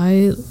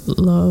I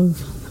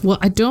love Well,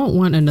 I don't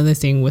want another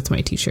thing with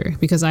my teacher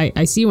because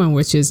I see one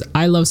which is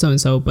I love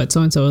so-and-so, but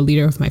so-and-so, a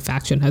leader of my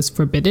faction, has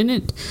forbidden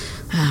it.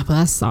 But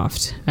that's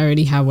soft. I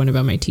already have one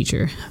about my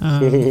teacher.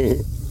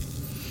 I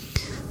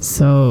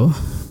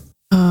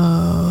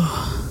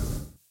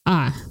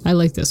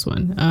like this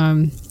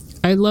one.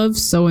 I love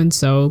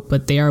so-and-so,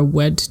 but they are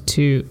wed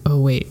to... Oh,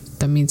 wait.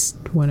 That means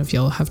one of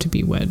y'all have to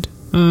be wed.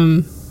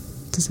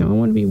 Does anyone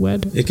want to be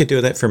wed? You could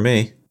do that for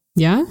me.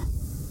 Yeah?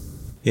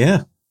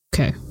 Yeah.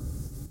 Okay.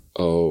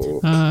 Oh.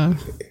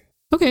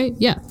 Okay,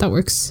 yeah, that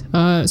works.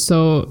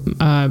 So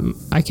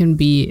I can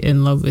be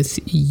in love with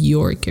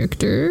your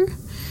character,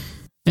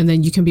 and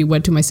then you can be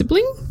wed to my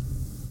sibling?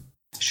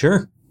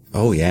 Sure.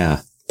 Oh,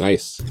 yeah.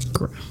 Nice.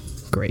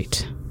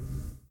 Great.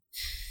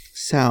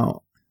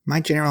 So, my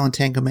general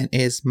entanglement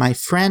is my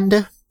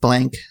friend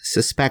blank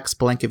suspects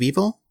blank of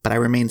evil, but I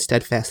remain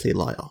steadfastly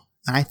loyal.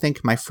 And I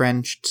think my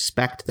friend should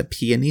suspect the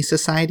Peony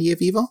Society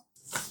of evil.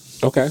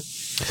 Okay.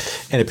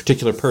 And a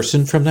particular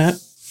person from that?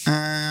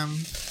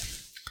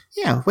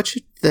 Yeah, what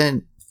should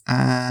the...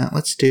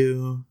 let's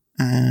do...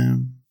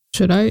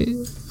 Should I...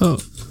 Oh,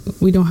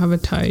 we don't have a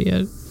tie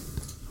yet,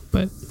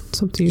 but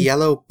it's up to you.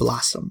 Yellow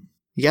Blossom.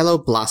 Yellow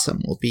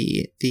Blossom will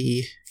be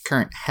the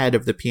current head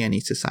of the Peony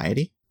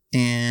Society.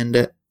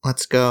 And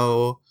let's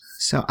go...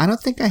 So I don't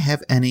think I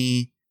have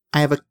any... I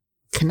have a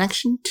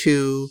connection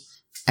to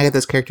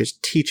Agatha's character's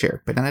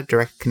teacher, but not a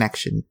direct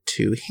connection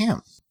to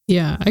him.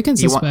 Yeah, I can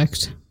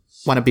suspect.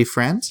 Want to be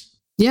friends?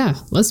 Yeah,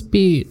 let's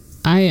be...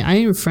 I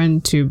am a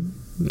friend to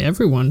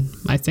everyone,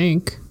 I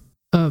think.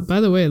 By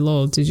the way,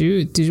 Lowell, did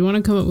you want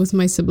to come up with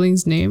my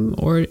sibling's name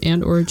or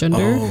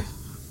gender?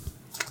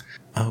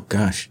 Oh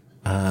gosh.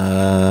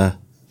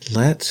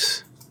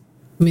 Let's...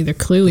 I mean, they're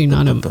clearly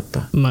not a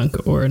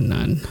monk or a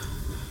nun.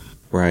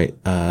 Right.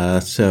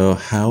 So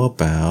how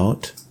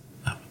about...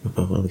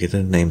 We'll get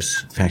the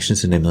names.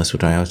 Factions and name list,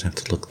 which I always have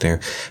to look there.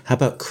 How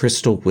about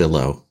Crystal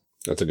Willow?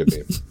 That's a good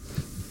name.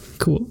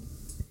 Cool.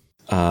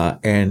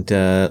 And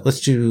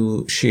let's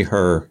do she,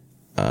 her,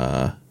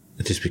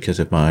 just because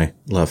of my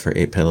love for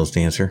 8 Petals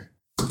Dancer.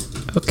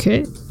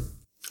 Okay.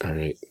 All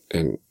right.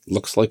 And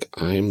looks like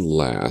I'm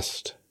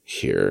last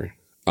here.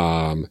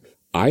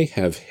 I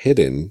have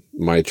hidden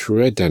my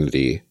true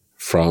identity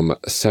from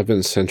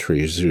 7th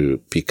Century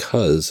Zoo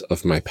because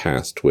of my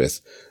past with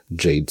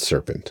Jade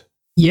Serpent.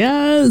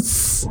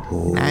 Yes.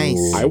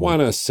 Nice. I want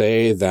to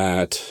say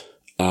that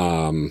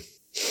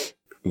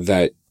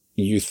that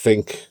you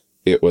think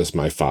it was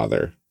my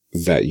father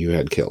that you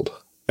had killed.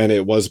 And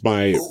it was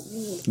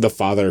the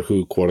father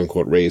who, quote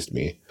unquote, raised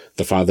me.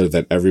 The father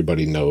that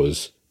everybody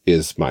knows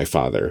is my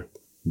father.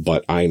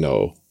 But I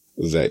know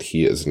that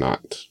he is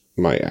not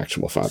my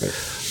actual father.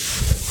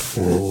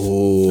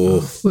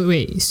 Oh.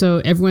 Wait.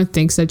 So everyone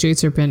thinks that Jade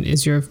Serpent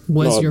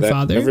was your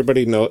father?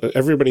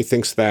 Everybody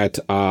thinks that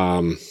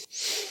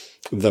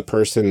the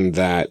person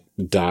that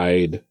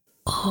died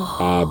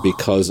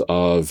because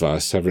of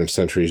 7th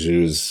Century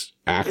Zoo's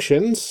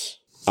actions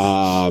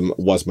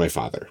was my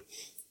father.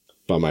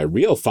 But my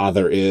real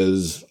father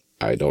is,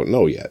 I don't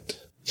know yet.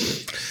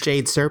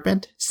 Jade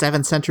Serpent,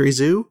 7th Century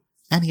Zoo,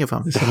 any of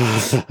them.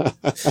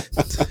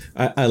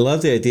 I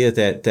love the idea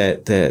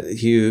that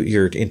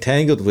you're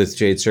entangled with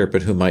Jade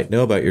Serpent, who might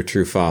know about your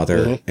true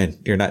father, and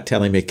you're not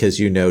telling me because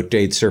you know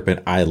Jade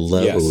Serpent I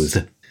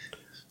loathe.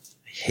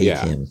 Yes.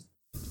 Hate him.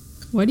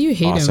 Why do you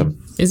hate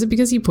him? Is it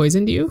because he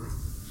poisoned you?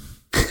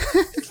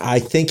 I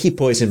think he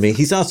poisoned me.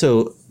 He's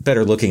also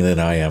better looking than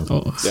I am.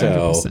 Oh,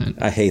 so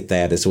 100%. I hate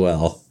that as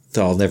well.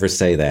 So I'll never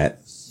say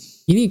that.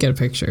 You need to get a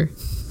picture.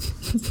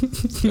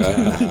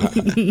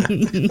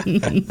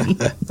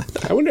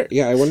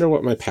 I wonder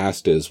what my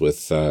past is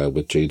with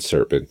Jade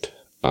Serpent.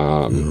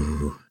 I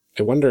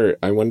wonder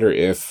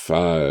if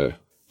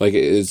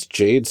is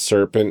Jade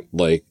Serpent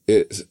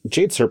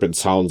Jade Serpent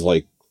sounds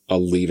like a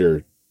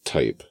leader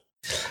type.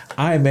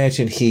 I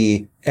imagine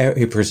he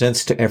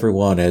presents to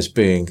everyone as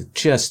being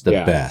just the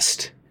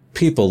best.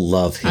 People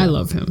love him. I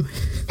love him.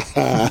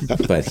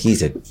 But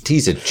he's a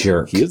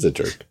jerk. He is a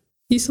jerk.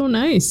 He's so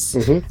nice.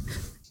 Mm-hmm.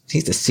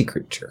 He's a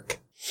secret jerk.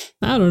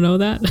 I don't know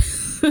that.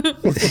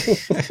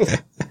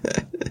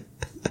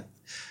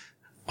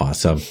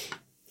 Awesome.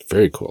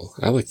 Very cool.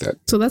 I like that.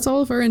 So that's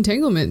all of our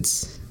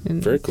entanglements.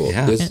 And very cool.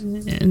 Yeah. Is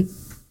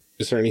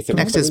there anything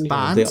Next else? is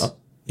bonds.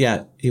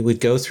 You would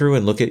go through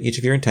and look at each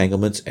of your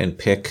entanglements and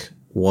pick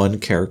one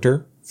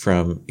character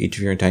from each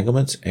of your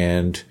entanglements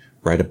and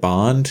write a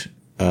bond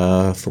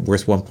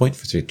worth 1 point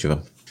for each of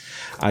them.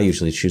 I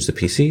usually choose the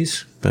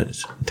PCs, but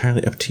it's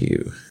entirely up to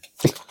you.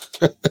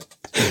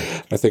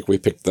 I think we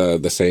picked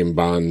the same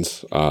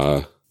bonds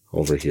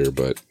over here,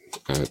 but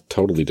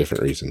totally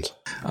different reasons.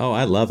 Oh,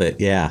 I love it.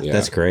 Yeah,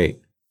 that's great.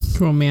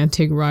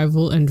 Romantic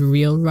rival and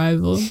real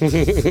rival.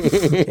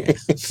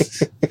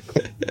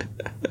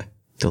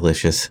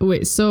 Delicious.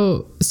 Wait,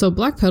 so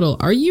Black Petal,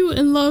 are you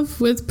in love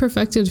with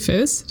Perfected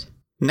Fist?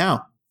 No.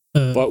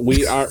 But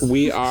we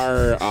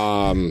are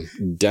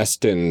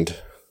destined.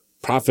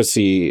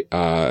 Prophecy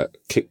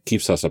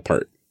keeps us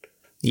apart.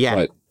 Yeah.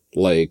 But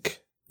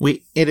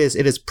it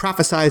is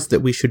prophesized that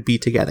we should be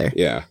together.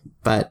 Yeah.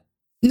 But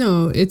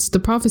No, it's the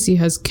prophecy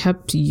has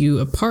kept you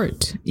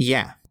apart.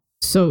 Yeah.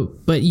 So,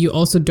 but you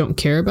also don't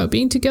care about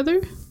being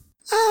together?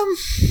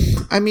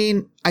 I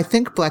mean, I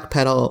think Black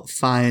Petal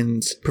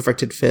finds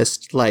Perfected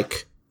Fist,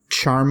 like,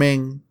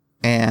 charming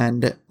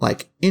and,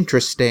 like,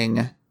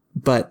 interesting,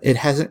 but it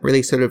hasn't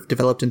really sort of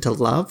developed into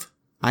love.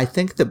 I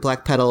think that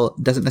Black Petal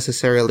doesn't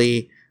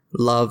necessarily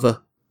love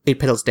Eight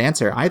Petals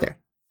Dancer either.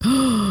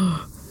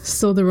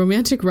 So the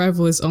romantic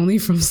rival is only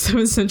from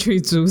 7th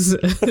century Zhu's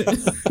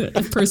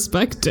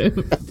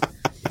perspective.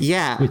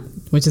 Yeah.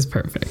 Which is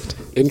perfect.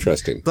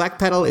 Interesting. Black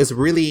Petal is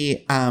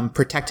really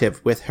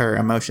protective with her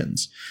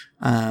emotions.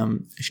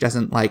 She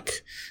doesn't,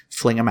 like,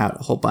 fling them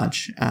out a whole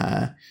bunch.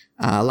 A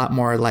lot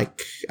more,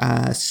 like,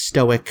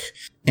 stoic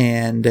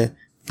and...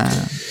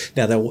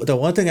 Now, the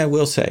one thing I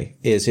will say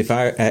is if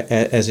I,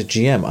 as a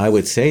GM, I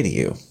would say to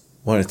you,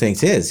 one of the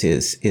things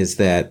is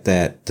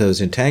that those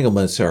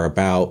entanglements are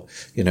about,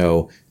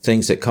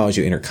 things that cause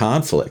you inner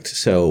conflict.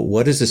 So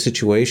what is the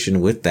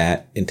situation with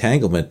that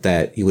entanglement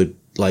that you would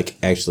like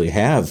actually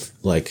have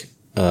like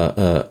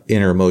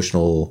inner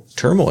emotional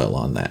turmoil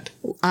on that?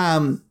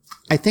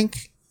 I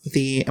think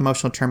the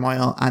emotional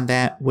turmoil on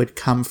that would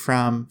come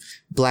from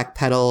Black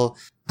Petal,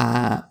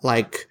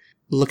 like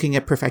looking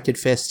at Perfected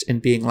Fist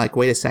and being like,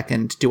 wait a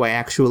second, do I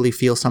actually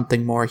feel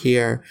something more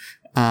here?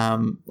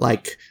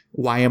 Like,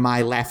 why am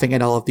I laughing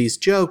at all of these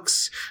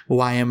jokes?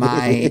 Why am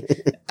I,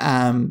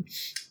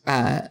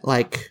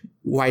 like,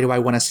 why do I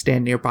want to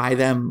stand nearby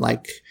them?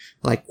 Like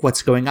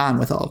what's going on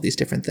with all of these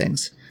different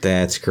things?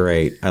 That's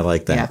great. I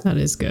like that. Yeah. That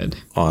is good.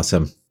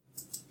 Awesome.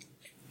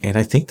 And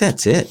I think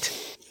that's it.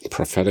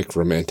 Prophetic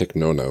romantic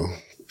no-no.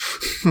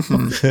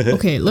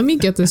 Okay, let me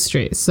get this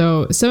straight.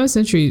 So 7th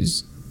century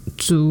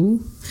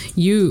Zhu,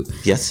 you...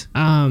 Yes.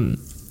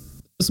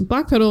 So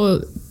Black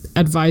Petal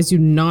advised you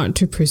not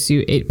to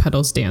pursue Eight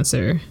Petals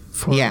Dancer.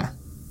 For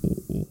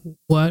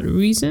what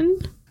reason?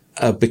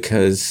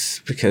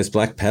 Because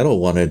Black Petal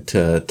wanted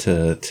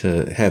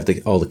to have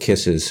all the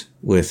kisses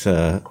with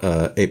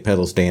Eight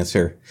Petals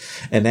Dancer,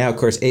 and now of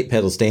course Eight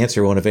Petals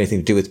Dancer won't have anything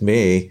to do with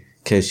me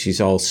because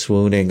she's all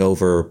swooning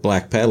over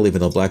Black Petal,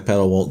 even though Black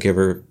Petal won't give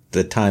her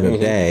the time of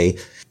day.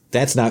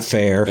 That's not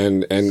fair.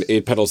 And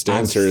Eight Petals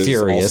Dancer is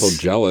also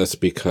jealous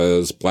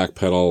because Black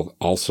Petal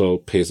also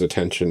pays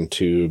attention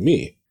to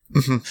me.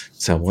 Mm-hmm.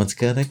 Someone's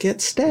gonna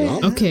get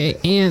stabbed. Okay,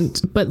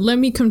 but let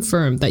me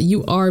confirm that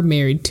you are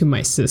married to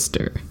my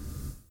sister.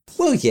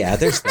 Well, yeah,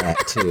 there's that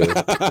too.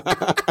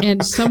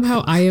 And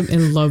somehow I am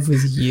in love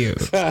with you.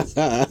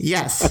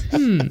 Yes.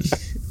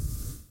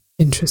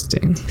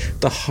 Interesting.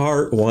 The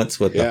heart wants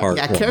what the heart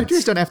wants.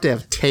 Characters don't have to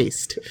have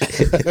taste.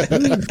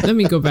 Let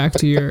me go back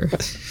to your...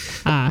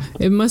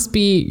 it must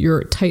be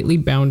your tightly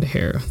bound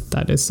hair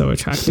that is so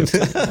attractive.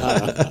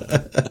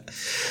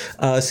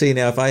 See,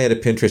 now, if I had a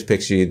Pinterest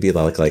picture, you'd be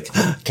like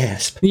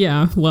gasp.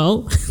 Yeah,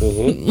 well,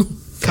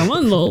 come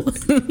on, Lowell.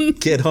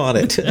 Get on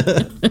it.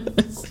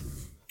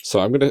 So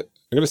I'm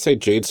gonna say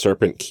Jade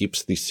Serpent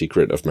keeps the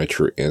secret of my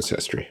true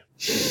ancestry.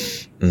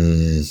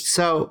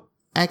 So,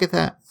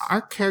 Agatha,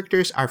 our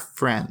characters are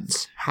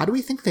friends. How do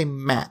we think they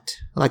met?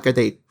 Like, are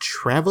they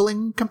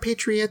traveling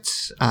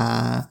compatriots?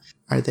 Are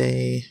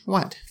they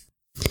what?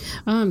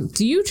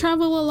 Do you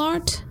travel a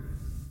lot?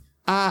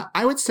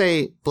 I would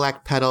say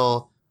Black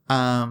Petal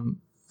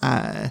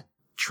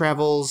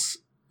travels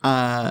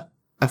a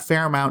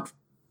fair amount,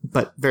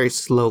 but very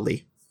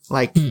slowly.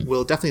 Like,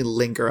 we'll definitely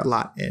linger a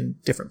lot in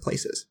different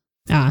places.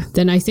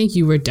 Then I think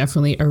you were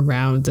definitely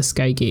around the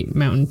Skygate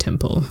Mountain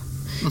Temple.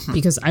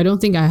 Because I don't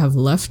think I have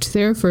left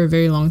there for a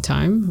very long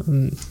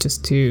time.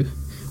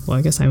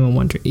 I guess I'm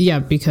wondering. Yeah,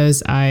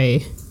 because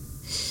I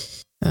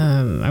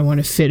want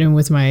to fit in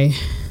with my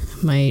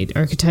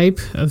archetype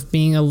of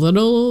being a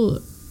little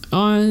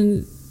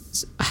on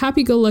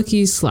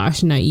happy-go-lucky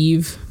 /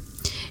 naive,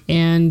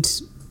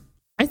 and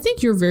I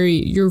think you're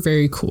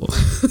very cool.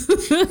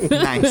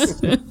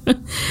 Nice.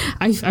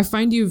 I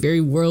find you very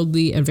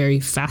worldly and very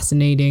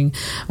fascinating,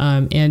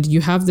 and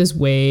you have this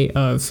way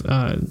of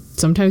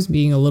sometimes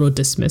being a little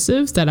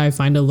dismissive that I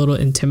find a little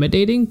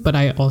intimidating, but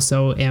I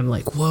also am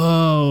like,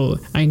 whoa,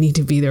 I need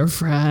to be their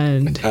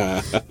friend.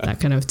 That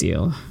kind of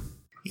deal.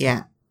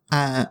 Yeah.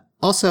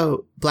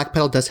 Also, Black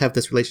Petal does have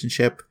this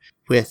relationship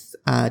with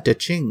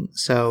Cheng,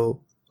 so,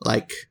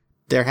 like,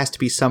 there has to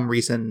be some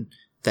reason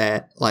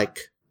that,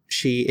 like,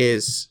 she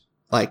is,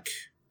 like,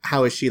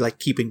 how is she, like,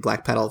 keeping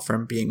Black Petal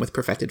from being with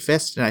Perfected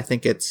Fist? And I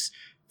think it's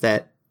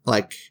that,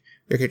 like,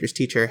 your character's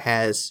teacher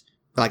has,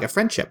 like, a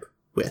friendship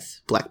with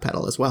Black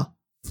Petal as well.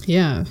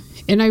 Yeah.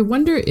 And I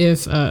wonder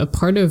if a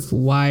part of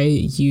why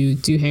you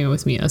do hang out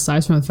with me,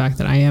 aside from the fact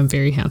that I am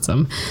very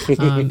handsome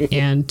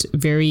and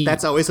very...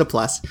 That's always a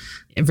plus.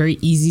 Very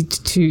easy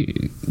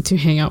to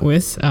hang out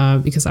with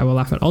because I will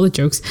laugh at all the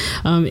jokes,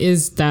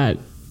 is that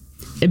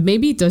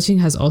maybe Cheng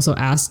has also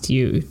asked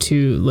you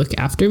to look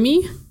after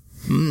me.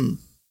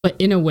 But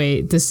in a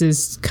way, this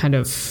is kind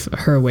of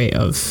her way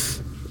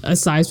of,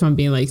 aside from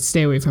being like,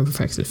 stay away from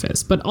Perfected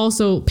Fist, but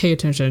also pay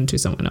attention to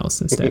someone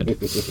else instead.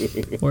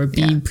 Or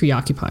be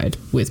preoccupied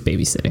with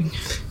babysitting.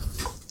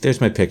 There's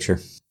my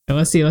picture.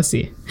 Let's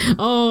see.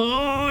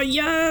 Oh!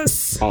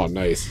 Oh,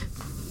 nice.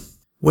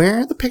 Where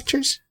are the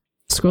pictures?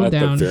 Scroll At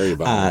down. the very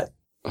bottom.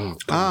 Oh,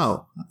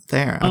 Oh,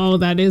 there. Oh,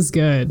 that is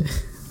good.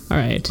 All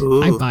right,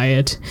 Ooh. I buy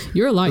it.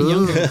 You're a lot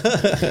younger.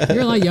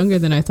 You're a lot younger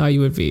than I thought you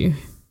would be.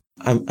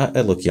 I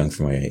look young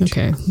for my age.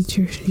 Okay,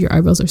 your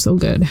eyebrows are so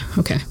good.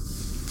 Okay,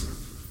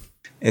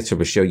 It's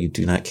from a show you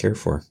do not care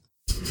for.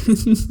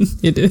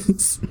 it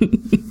is.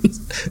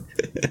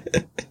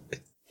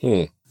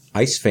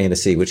 Ice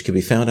Fantasy, which can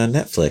be found on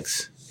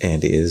Netflix,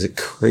 and is a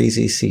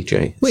crazy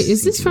CJ. Wait,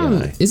 is this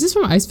CGI.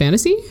 from Ice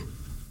Fantasy?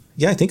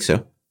 Yeah, I think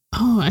so.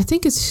 Oh, I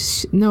think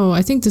it's no.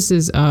 I think this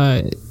is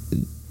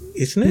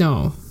Isn't it?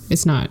 no,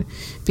 it's not,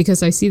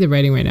 because I see the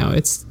writing right now.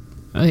 It's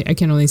I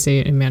can only say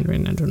it in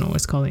Mandarin. I don't know what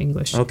it's called in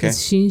English. Okay. It's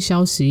Xin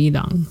Xiao Shi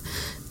Dang.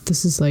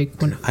 This is like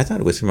when I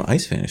thought it was from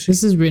Ice Fantasy.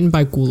 this is written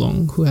by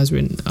Gulong, who has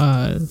written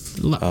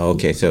Oh,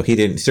 okay. So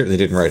he certainly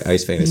didn't write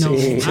Ice Fantasy. no,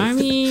 I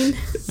mean,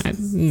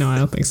 no, I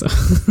don't think so.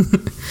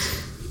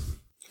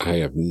 I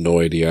have no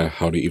idea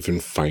how to even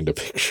find a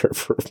picture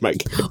for my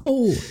game.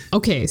 Oh,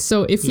 okay.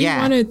 So if you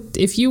Yeah.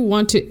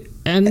 want to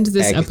end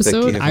this Agatha,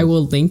 episode, give I him-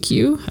 will link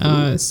you.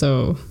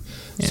 So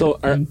yeah, So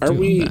are do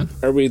we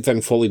that.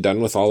 then fully done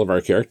with all of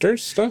our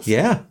characters stuff?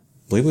 Yeah,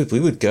 we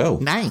would go.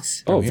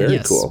 Nice. Oh, very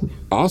Yes. cool.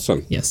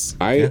 Awesome. Yes.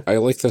 I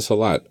like this a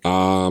lot.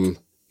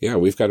 Yeah,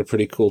 we've got a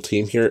pretty cool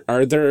team here.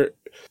 Are there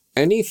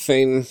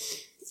anything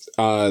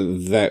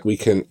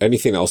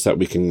anything else that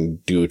we can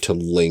do to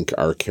link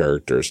our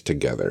characters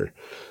together?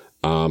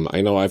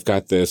 I know I've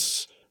got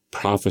this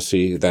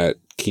prophecy that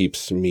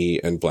keeps me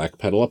and Black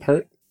Petal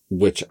apart,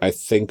 which I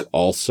think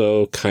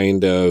also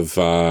kind of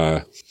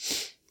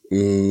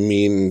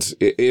means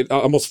it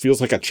almost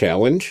feels like a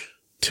challenge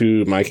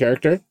to my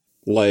character.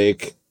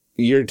 Like,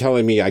 you're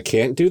telling me I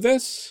can't do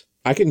this?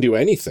 I can do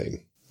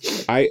anything.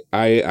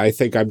 I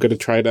think I'm going to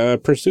try to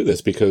pursue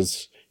this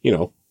because,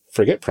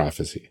 forget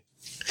prophecy.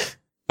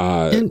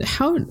 And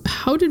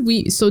how did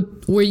we? So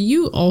were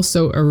you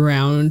also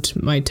around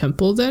my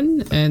temple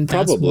then, and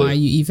that's Probably. why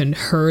you even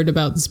heard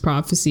about this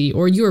prophecy,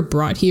 or you were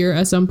brought here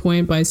at some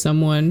point by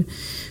someone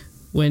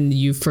when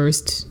you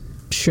first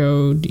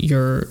showed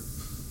your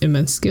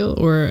immense skill,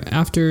 or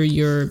after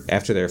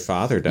After their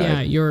father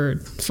died. your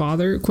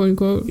father, quote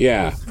unquote.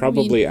 Yeah,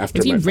 probably after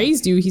if he my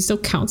raised you, he still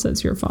counts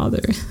as your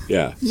father.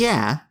 Yeah.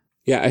 Yeah.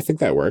 Yeah, I think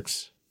that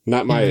works.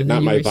 Not my Yeah,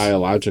 not my yours.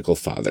 biological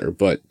father,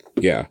 but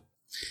yeah.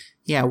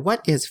 Yeah.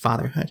 What is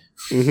fatherhood?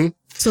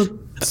 So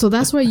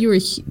that's why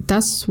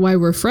that's why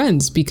we're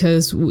friends,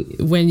 because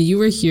when you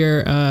were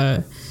here,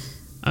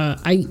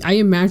 I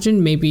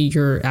imagine maybe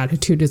your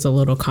attitude is a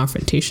little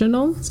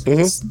confrontational.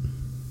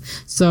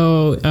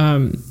 So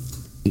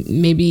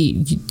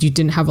maybe you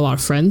didn't have a lot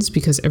of friends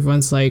because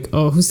everyone's like,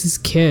 oh, who's this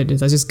kid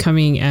that's just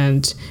coming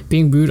and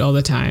being rude all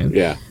the time?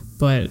 Yeah.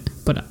 But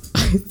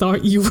I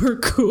thought you were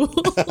cool.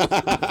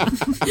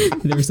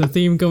 There was a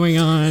theme going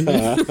on.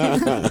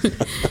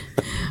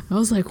 I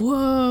was like,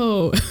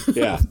 whoa.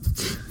 Yeah.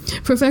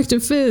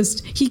 Perfective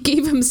Fist. He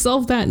gave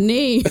himself that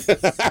name.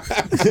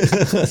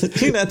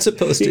 You're not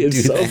supposed to do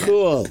It's so that.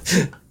 cool.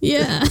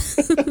 Yeah.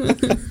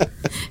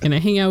 And I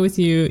hang out with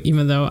you,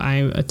 even though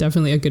I'm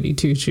definitely a goody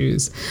two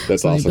shoes.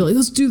 That's so I'd be awesome. like,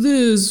 let's do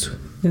this.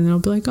 And then I'll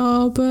be like,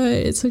 oh, but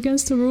it's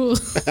against the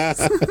rules.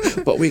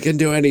 But we can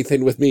do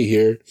anything with me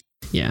here.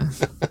 Yeah.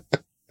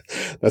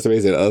 That's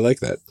amazing. I like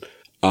that.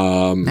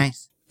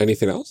 Nice.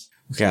 Anything else?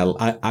 Okay,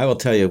 I will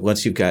tell you,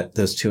 once you've got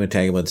those two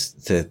entanglements,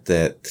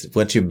 that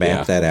once you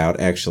map that out,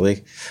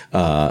 actually,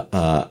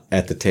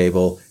 at the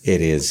table,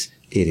 it is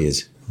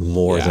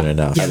more than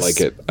enough. I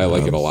like it. I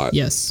like it a lot.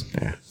 Yes.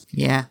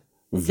 Yeah.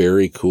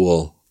 Very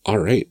cool. All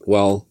right.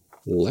 Well,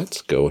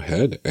 let's go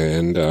ahead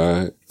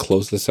and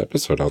close this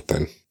episode out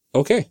then.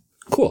 Okay,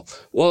 cool.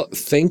 Well,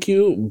 thank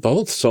you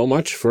both so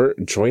much for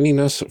joining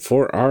us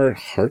for our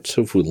Hearts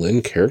of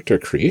Wulin character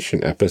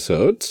creation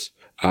episodes.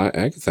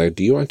 Agatha,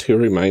 do you want to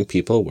remind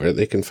people where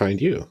they can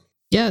find you?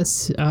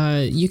 Yes,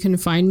 you can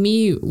find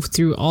me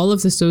through all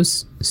of the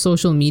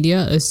social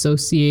media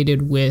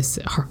associated with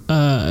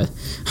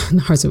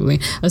Hearts of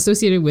Wulin,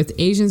 associated with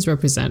Asians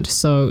Represent.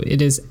 So it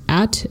is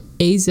at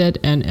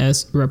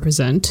AZNS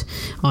Represent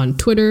on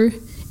Twitter,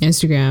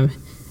 Instagram,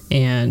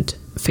 and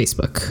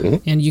Facebook.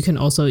 Mm-hmm. And you can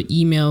also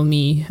email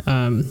me,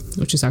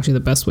 which is actually the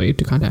best way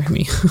to contact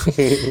me,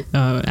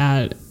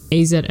 at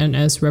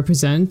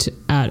AZNSrepresent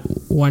at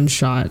one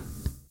shot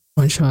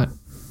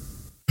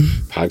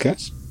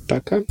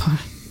podcast.com.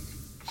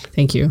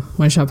 Thank you.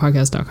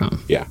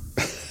 oneshotpodcast.com. Yeah.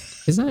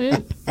 Is that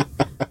it?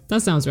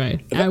 That sounds right.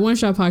 At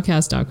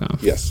oneshotpodcast.com.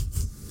 Yes.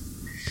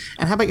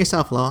 And how about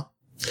yourself, Lowell?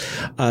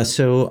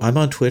 So I'm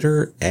on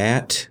Twitter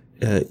at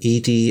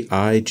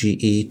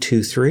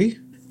EDIGE23.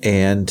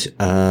 And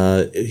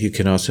you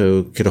can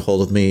also get a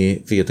hold of me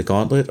via the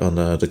Gauntlet on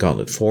the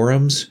Gauntlet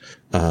forums,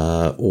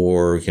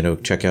 or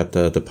check out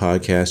the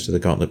podcast of the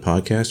Gauntlet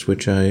podcast,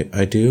 which I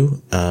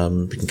do.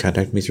 You can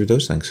contact me through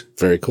those things.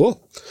 Very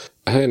cool.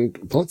 And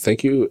well,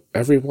 thank you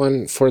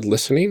everyone for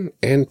listening,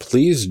 and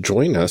please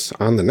join us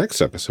on the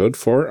next episode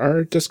for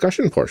our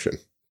discussion portion.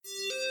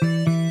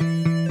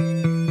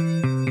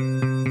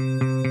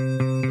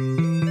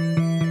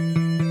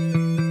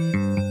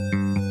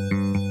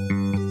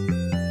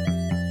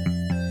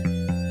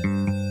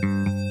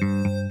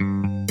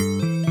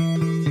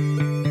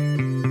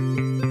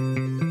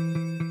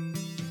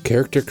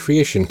 Character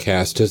Creation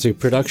Cast is a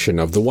production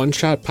of the One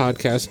Shot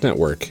Podcast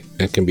Network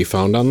and can be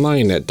found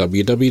online at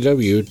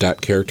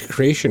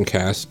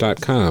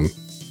www.charactercreationcast.com.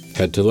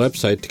 Head to the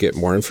website to get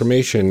more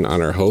information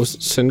on our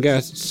hosts and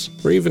guests,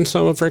 or even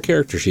some of our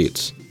character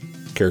sheets.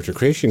 Character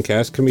Creation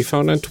Cast can be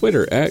found on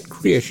Twitter at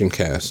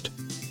CreationCast.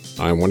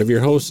 I'm one of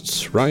your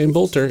hosts, Ryan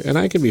Bolter, and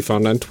I can be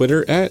found on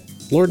Twitter at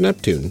Lord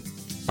Neptune.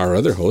 Our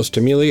other host,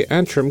 Amelia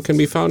Antrim, can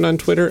be found on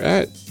Twitter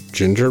at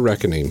Ginger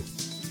Reckoning.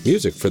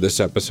 Music for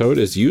this episode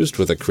is used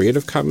with a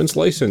Creative Commons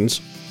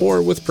license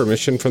or with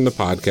permission from the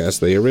podcast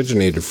they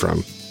originated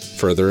from.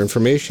 Further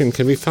information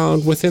can be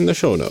found within the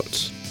show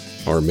notes.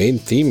 Our main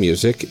theme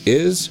music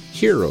is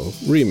Hero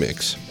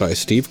Remix by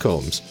Steve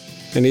Combs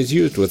and is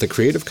used with a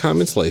Creative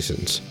Commons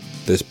license.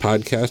 This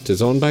podcast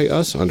is owned by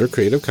us under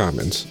Creative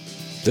Commons.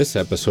 This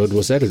episode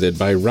was edited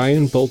by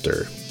Ryan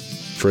Bolter.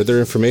 Further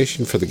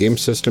information for the game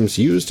systems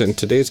used and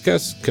today's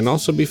guests can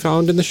also be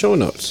found in the show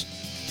notes.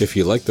 If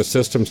you like the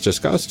systems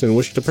discussed and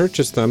wish to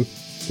purchase them,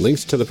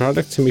 links to the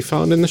products can be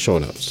found in the show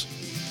notes.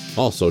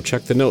 Also,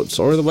 check the notes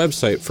or the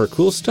website for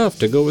cool stuff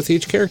to go with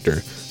each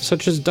character,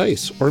 such as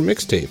dice or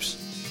mixtapes.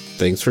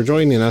 Thanks for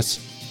joining us,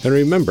 and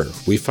remember,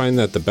 we find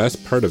that the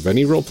best part of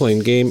any role-playing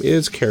game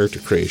is character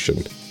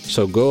creation.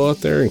 So go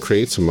out there and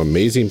create some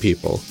amazing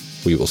people.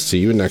 We will see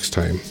you next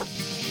time.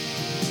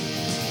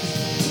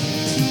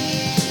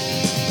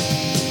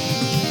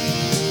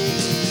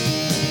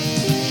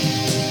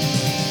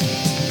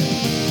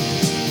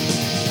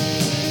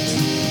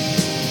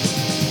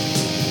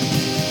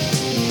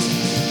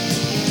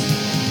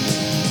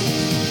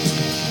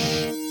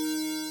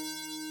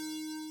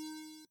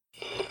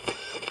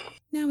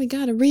 We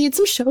gotta read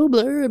some show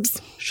blurbs.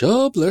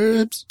 Show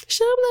blurbs.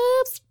 Show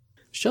blurbs.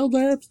 Show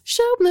blurbs.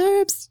 Show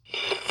blurbs.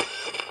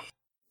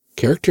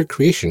 Character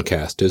Creation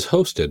Cast is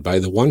hosted by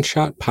the One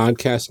Shot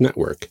Podcast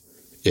Network.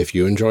 If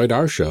you enjoyed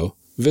our show,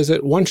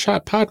 visit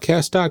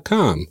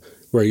oneshotpodcast.com,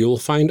 where you will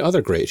find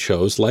other great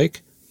shows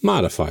like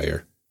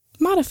Modifier.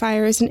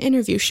 Modifier is an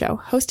interview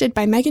show hosted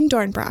by Megan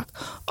Dornbrock,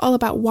 all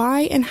about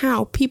why and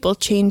how people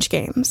change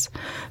games.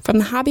 From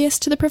the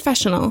hobbyist to the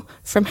professional,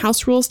 from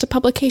house rules to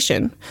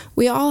publication,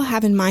 we all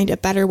have in mind a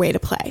better way to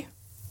play.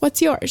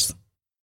 What's yours?